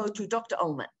let me go to Dr.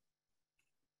 Ullman.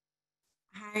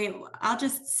 Hi, I'll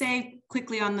just say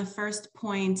quickly on the first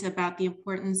point about the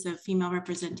importance of female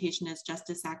representation as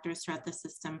justice actors throughout the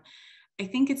system. I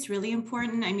think it's really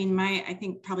important. I mean, I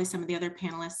think probably some of the other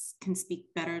panelists can speak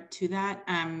better to that.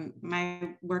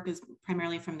 My work is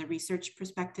primarily from the research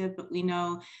perspective, but we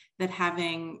know that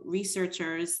having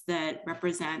researchers that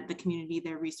represent the community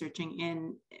they're researching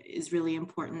in is really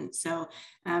important. So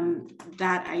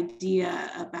that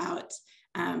idea about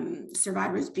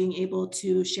survivors being able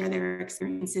to share their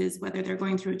experiences, whether they're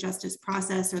going through a justice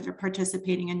process or they're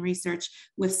participating in research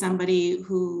with somebody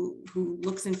who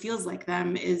looks and feels like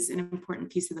them, is an important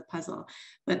piece of the puzzle.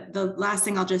 But the last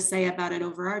thing I'll just say about it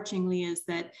overarchingly is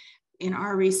that in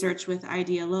our research with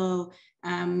IDLO,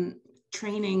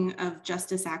 training of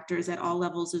justice actors at all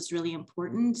levels is really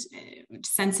important.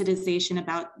 Sensitization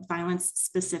about violence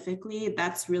specifically,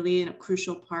 that's really a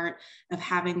crucial part of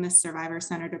having this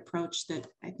survivor-centered approach that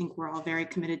I think we're all very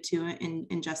committed to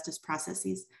in justice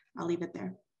processes. I'll leave it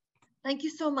there. Thank you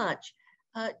so much.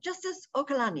 Justice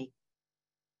Okalani.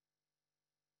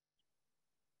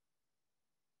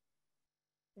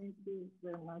 Thank you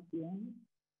very much, Ian.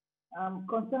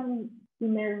 Concerning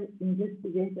female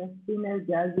investigators, female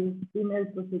judges, female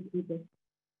prosecutors,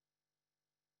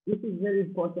 this is very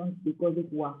important because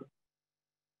it works.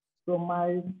 From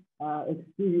my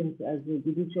experience as a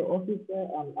judicial officer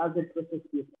and as a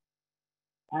prosecutor,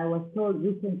 I was told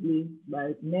recently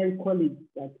by male colleagues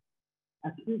that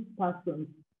accused persons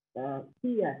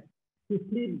fear to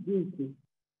plead guilty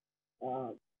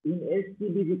in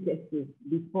SCBD cases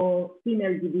before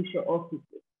female judicial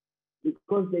officers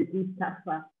because they do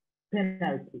suffer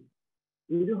penalties.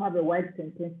 We do have a wide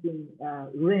sentencing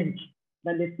range,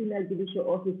 but the female judicial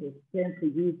officers tend to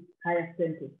use higher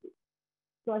sentences.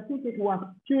 So I think it works.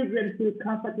 Children feel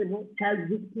comfortable, child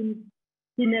victims,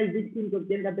 female victims of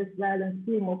gender-based violence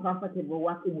feel more comfortable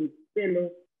working with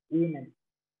fellow women.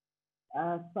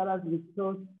 As far as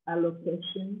resource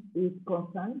allocation is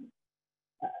concerned,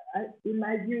 in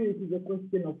my view, it is a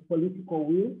question of political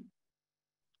will.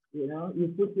 You know, you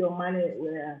put your money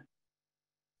where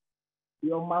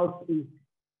your mouth is.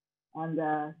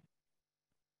 And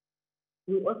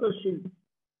we also should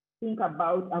think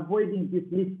about avoiding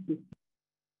duplication.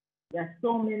 There are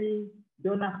so many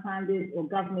donor-funded or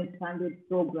government-funded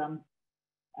programs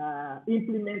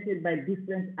implemented by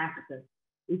different actors.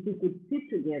 If we could sit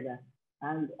together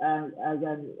and as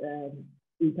an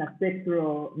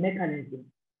intersectoral mechanism,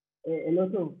 a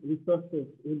lot of resources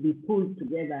will be pulled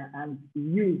together and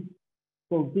used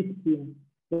for victim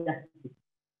justice,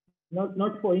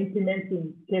 not for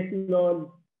implementing case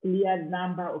load, clear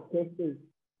number of cases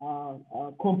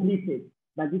completed,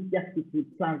 but this justice will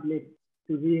translate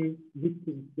to real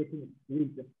victims getting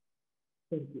wisdom.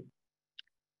 Thank you.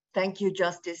 Thank you,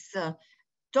 Justice.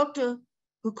 Dr.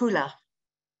 Hukula.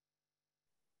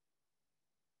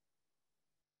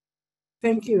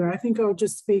 Thank you. I think I'll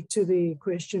just speak to the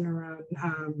question around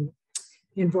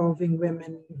involving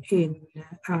women in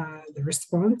the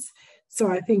response. So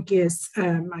I think, yes,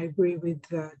 I agree with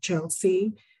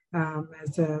Chelsea.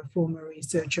 As a former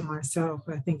researcher myself,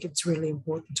 I think it's really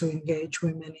important to engage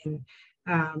women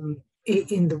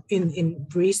in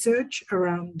research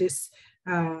around this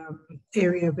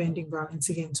area of ending violence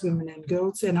against women and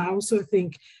girls. And I also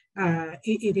think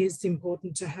it is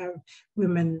important to have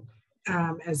women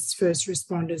as first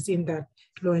responders in that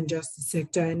law and justice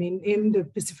sector. And in the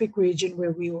Pacific region,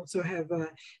 where we also have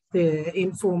the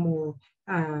informal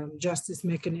justice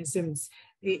mechanisms,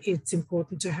 it's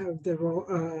important to have the role,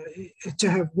 to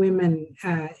have women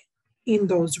in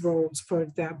those roles. For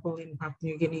example, in Papua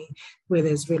New Guinea, where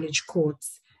there's village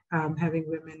courts, having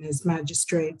women as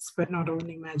magistrates, but not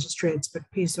only magistrates, but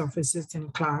peace officers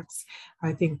and clerks.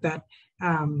 I think that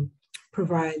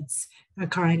provides a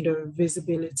kind of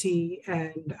visibility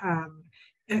and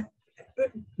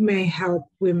may help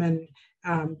women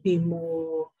be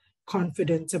more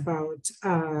confident about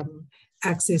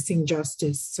accessing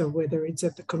justice. So whether it's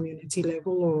at the community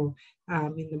level or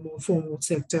in the more formal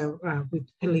sector with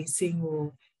policing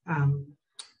or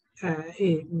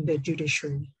in the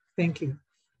judiciary. Thank you.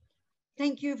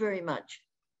 Thank you very much.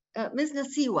 Ms.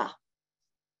 Nasiwa.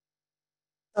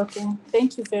 Okay,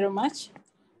 thank you very much.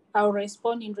 I'll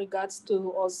respond in regards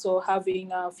to also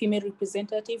having a female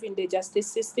representative in the justice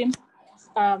system.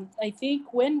 I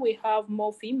think when we have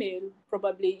more female,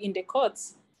 probably in the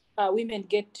courts, women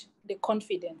get the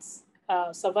confidence.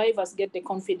 Survivors get the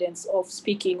confidence of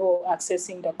speaking or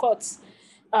accessing the courts.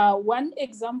 One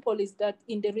example is that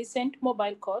in the recent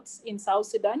mobile courts in South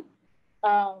Sudan,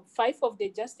 5 of the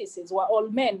justices were all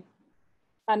men.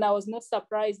 And I was not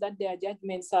surprised that their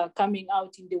judgments are coming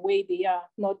out in the way they are,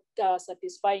 not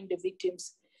satisfying the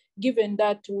victims. given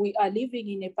that we are living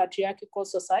in a patriarchal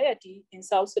society in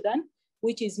South Sudan,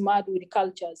 which is marred with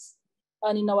cultures.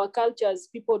 And in our cultures,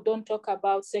 people don't talk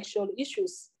about sexual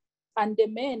issues. And the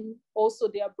men also,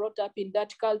 they are brought up in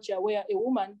that culture where a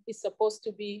woman is supposed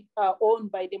to be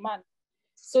owned by the man.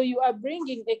 So you are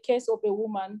bringing a case of a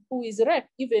woman who is raped,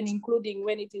 even including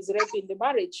when it is rape in the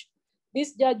marriage.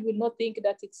 This judge will not think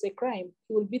that it's a crime.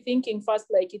 He will be thinking first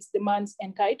like it's the man's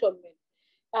entitlement.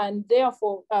 And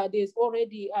therefore, there's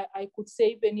already, I could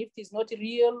say, even if it's not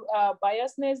real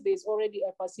biasness, there's already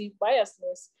a perceived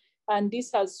biasness. And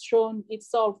this has shown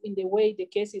itself in the way the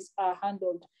cases are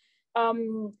handled.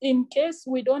 In case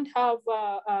we don't have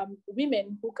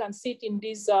women who can sit in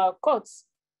these courts,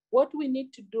 what we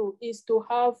need to do is to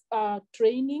have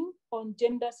training on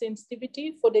gender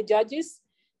sensitivity for the judges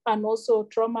and also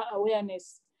trauma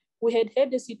awareness. We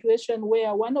had a situation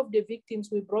where one of the victims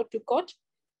we brought to court,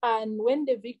 and when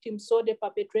the victim saw the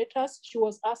perpetrators, she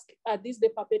was asked, are these the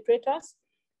perpetrators?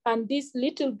 And this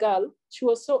little girl, she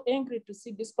was so angry to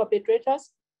see these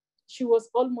perpetrators. She was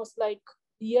almost like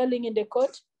yelling in the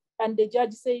court, and the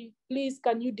judge said, please,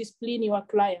 can you discipline your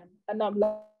client? And I'm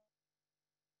like,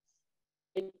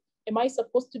 am I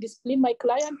supposed to discipline my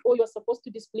client, or you're supposed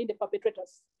to discipline the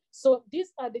perpetrators? So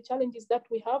these are the challenges that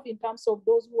we have in terms of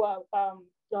those who are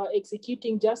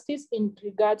executing justice in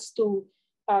regards to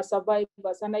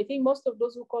survivors. And I think most of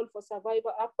those who call for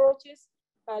survivor approaches,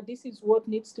 this is what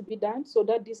needs to be done so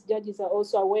that these judges are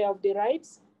also aware of the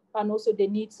rights and also the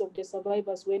needs of the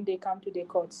survivors when they come to the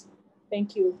courts.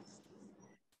 Thank you.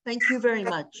 Thank you very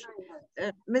much.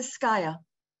 Ms. Skaya.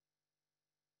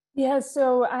 Yeah,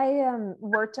 so I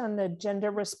worked on the gender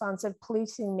responsive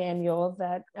policing manual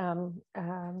that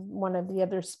one of the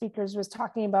other speakers was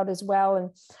talking about as well.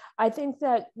 And I think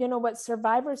that, you know, what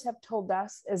survivors have told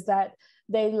us is that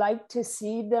they like to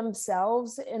see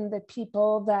themselves in the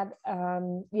people that,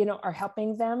 you know, are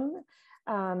helping them,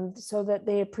 so that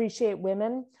they appreciate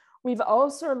women. We've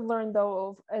also learned,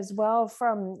 though, as well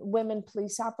from women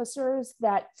police officers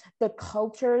that the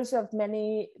cultures of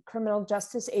many criminal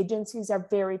justice agencies are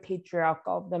very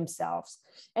patriarchal themselves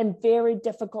and very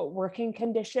difficult working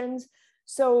conditions.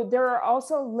 So there are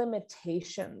also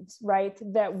limitations, right,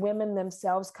 that women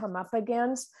themselves come up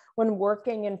against when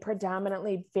working in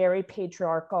predominantly very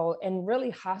patriarchal and really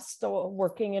hostile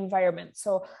working environments.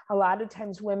 So a lot of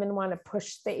times women want to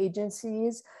push the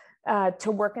agencies to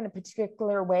work in a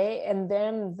particular way, and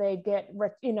then they get,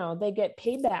 you know, they get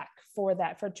payback for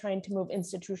that, for trying to move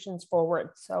institutions forward.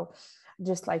 So I'd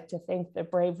just like to thank the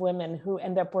brave women who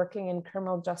end up working in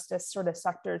criminal justice sort of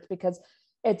sectors, because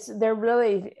they're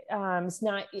really, it's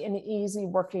not an easy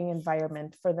working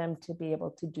environment for them to be able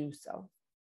to do so.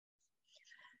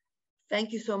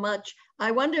 Thank you so much. I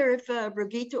wonder if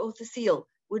Birgitta or Cecile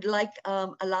would like a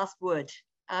last word.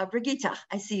 Birgitta,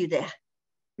 I see you there.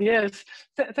 Yes,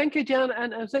 thank you, Jan,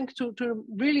 and thanks to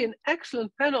really an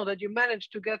excellent panel that you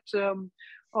managed to get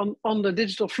on the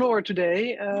digital floor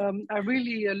today. I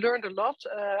really learned a lot.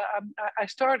 I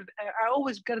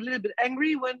always get a little bit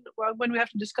angry when we have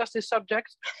to discuss this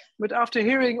subject, but after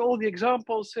hearing all the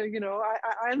examples, you know,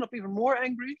 I end up even more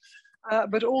angry,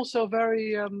 but also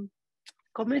very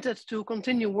committed to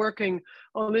continue working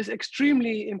on this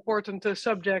extremely important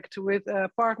subject with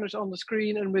partners on the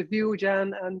screen and with you,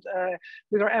 Jan, and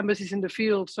with our embassies in the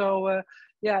field. So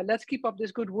yeah, let's keep up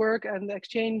this good work and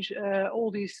exchange all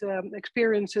these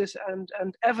experiences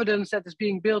and evidence that is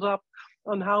being built up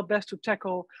on how best to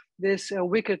tackle this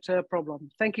wicked problem.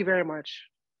 Thank you very much.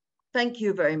 Thank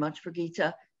you very much,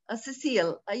 Birgitta.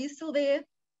 Cecile, are you still there?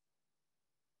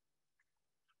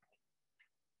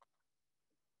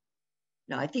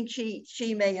 No, I think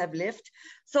she may have left.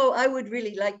 So I would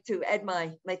really like to add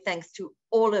my thanks to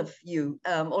all of you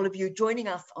joining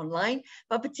us online,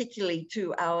 but particularly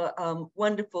to our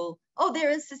wonderful, oh,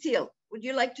 there is Cecile. Would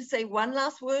you like to say one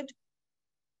last word?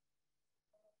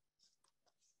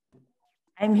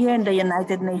 I'm here in the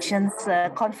United Nations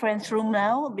conference room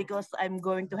now because I'm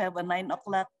going to have a 9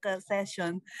 o'clock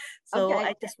session. So okay.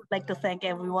 I just would like to thank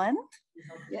everyone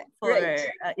for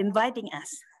inviting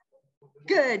us.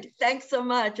 Good, thanks so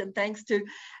much. And thanks to,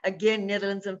 again,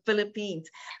 Netherlands and Philippines.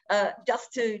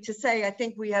 Just to say, I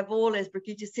think we have all, as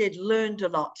Birgitta said, learned a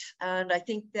lot. And I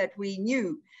think that we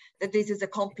knew that this is a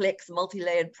complex,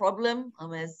 multi-layered problem,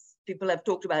 as people have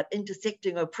talked about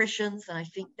intersecting oppressions. And I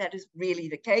think that is really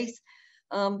the case.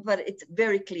 But it's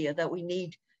very clear that we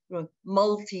need, you know,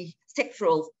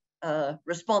 multi-sectoral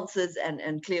responses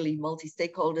and clearly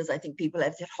multi-stakeholders. I think people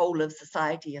have that whole of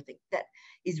society. I think that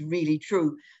is really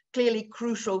true. Clearly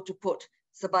crucial to put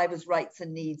survivors' rights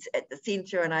and needs at the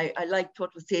center. And I liked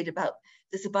what was said about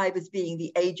the survivors being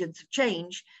the agents of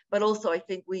change, but also I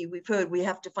think we've heard we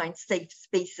have to find safe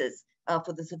spaces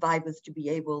for the survivors to be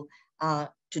able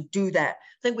to do that.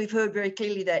 I think we've heard very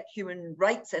clearly that human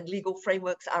rights and legal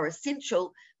frameworks are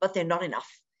essential, but they're not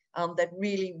enough. That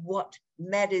really what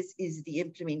matters is the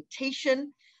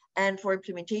implementation. And for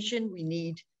implementation, we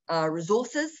need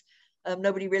resources.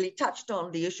 Nobody really touched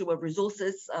on the issue of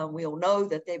resources. We all know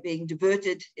that they're being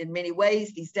diverted in many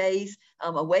ways these days,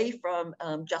 away from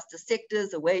justice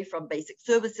sectors, away from basic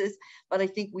services. But I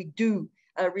think we do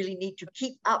really need to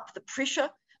keep up the pressure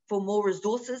for more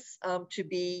resources to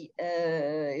be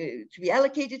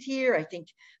allocated here. I think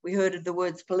we heard of the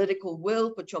words political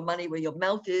will, put your money where your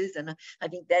mouth is. And I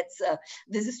think that's,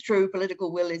 this is true.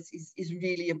 Political will is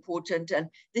really important. And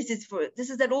this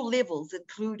is at all levels,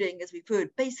 including, as we've heard,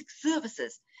 basic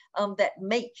services that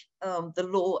make the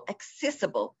law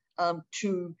accessible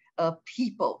to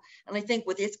people. And I think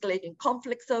with escalating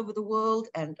conflicts over the world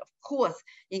and of course,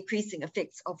 increasing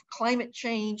effects of climate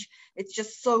change, it's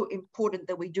just so important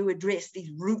that we do address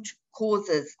these root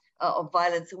causes of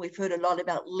violence. And we've heard a lot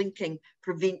about linking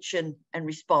prevention and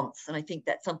response. And I think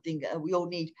that's something we all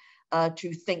need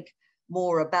to think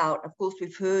more about. Of course,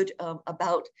 we've heard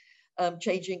about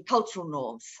changing cultural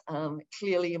norms,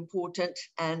 clearly important,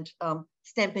 and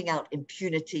stamping out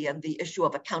impunity and the issue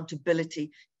of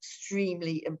accountability,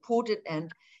 extremely important.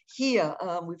 And here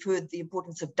we've heard the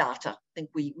importance of data. I think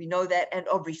we know that, and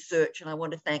of research. And I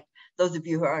want to thank those of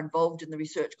you who are involved in the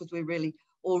research, because we're really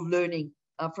all learning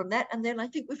from that. And then I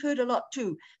think we've heard a lot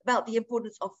too about the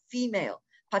importance of female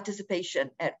participation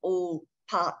at all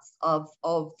parts of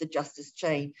the justice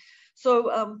chain.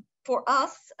 So for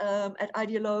us at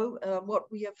IDLO,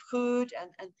 what we have heard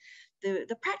and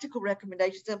the practical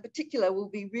recommendations in particular will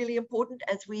be really important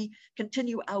as we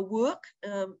continue our work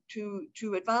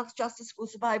to advance justice for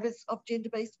survivors of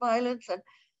gender-based violence. And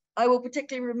I will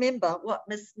particularly remember what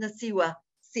Ms. Nasiwa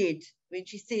said when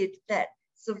she said that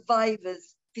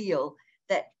survivors feel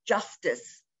that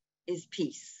justice is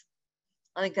peace.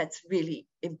 I think that's really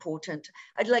important.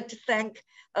 I'd like to thank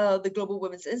the Global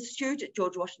Women's Institute at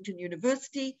George Washington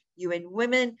University, UN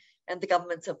Women, and the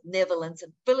governments of Netherlands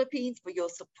and Philippines for your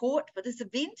support for this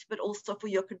event, but also for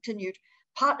your continued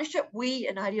partnership. We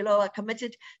in IDLO are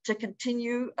committed to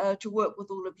continue to work with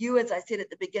all of you. As I said at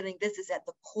the beginning, this is at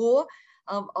the core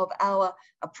of our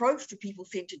approach to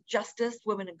people-centered justice,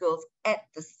 women and girls at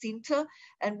the center.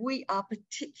 And we are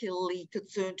particularly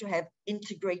concerned to have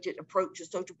integrated approaches.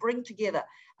 So to bring together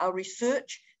our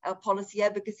research, our policy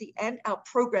advocacy, and our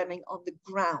programming on the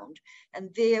ground. And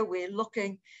there we're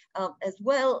looking as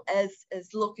well as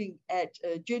looking at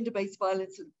gender-based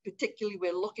violence, and particularly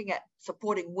we're looking at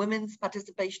supporting women's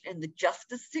participation in the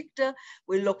justice sector.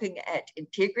 We're looking at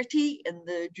integrity in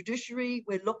the judiciary.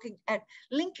 We're looking at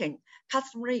linking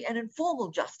customary and informal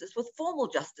justice with formal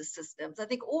justice systems. I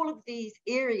think all of these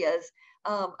areas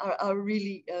are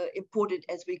really important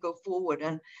as we go forward.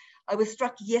 And I was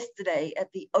struck yesterday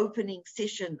at the opening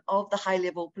session of the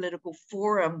high-level political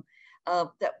forum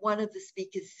that one of the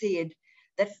speakers said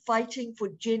that fighting for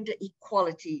gender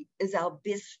equality is our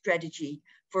best strategy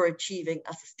for achieving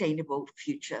a sustainable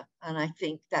future. And I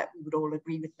think that we would all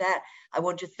agree with that. I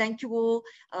want to thank you all,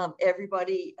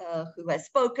 everybody who has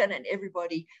spoken and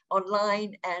everybody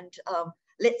online, and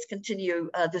let's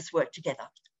continue this work together.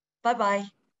 Bye-bye.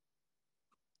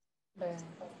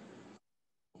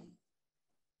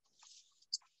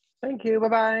 Thank you.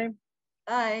 Bye-bye.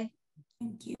 Bye.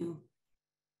 Thank you.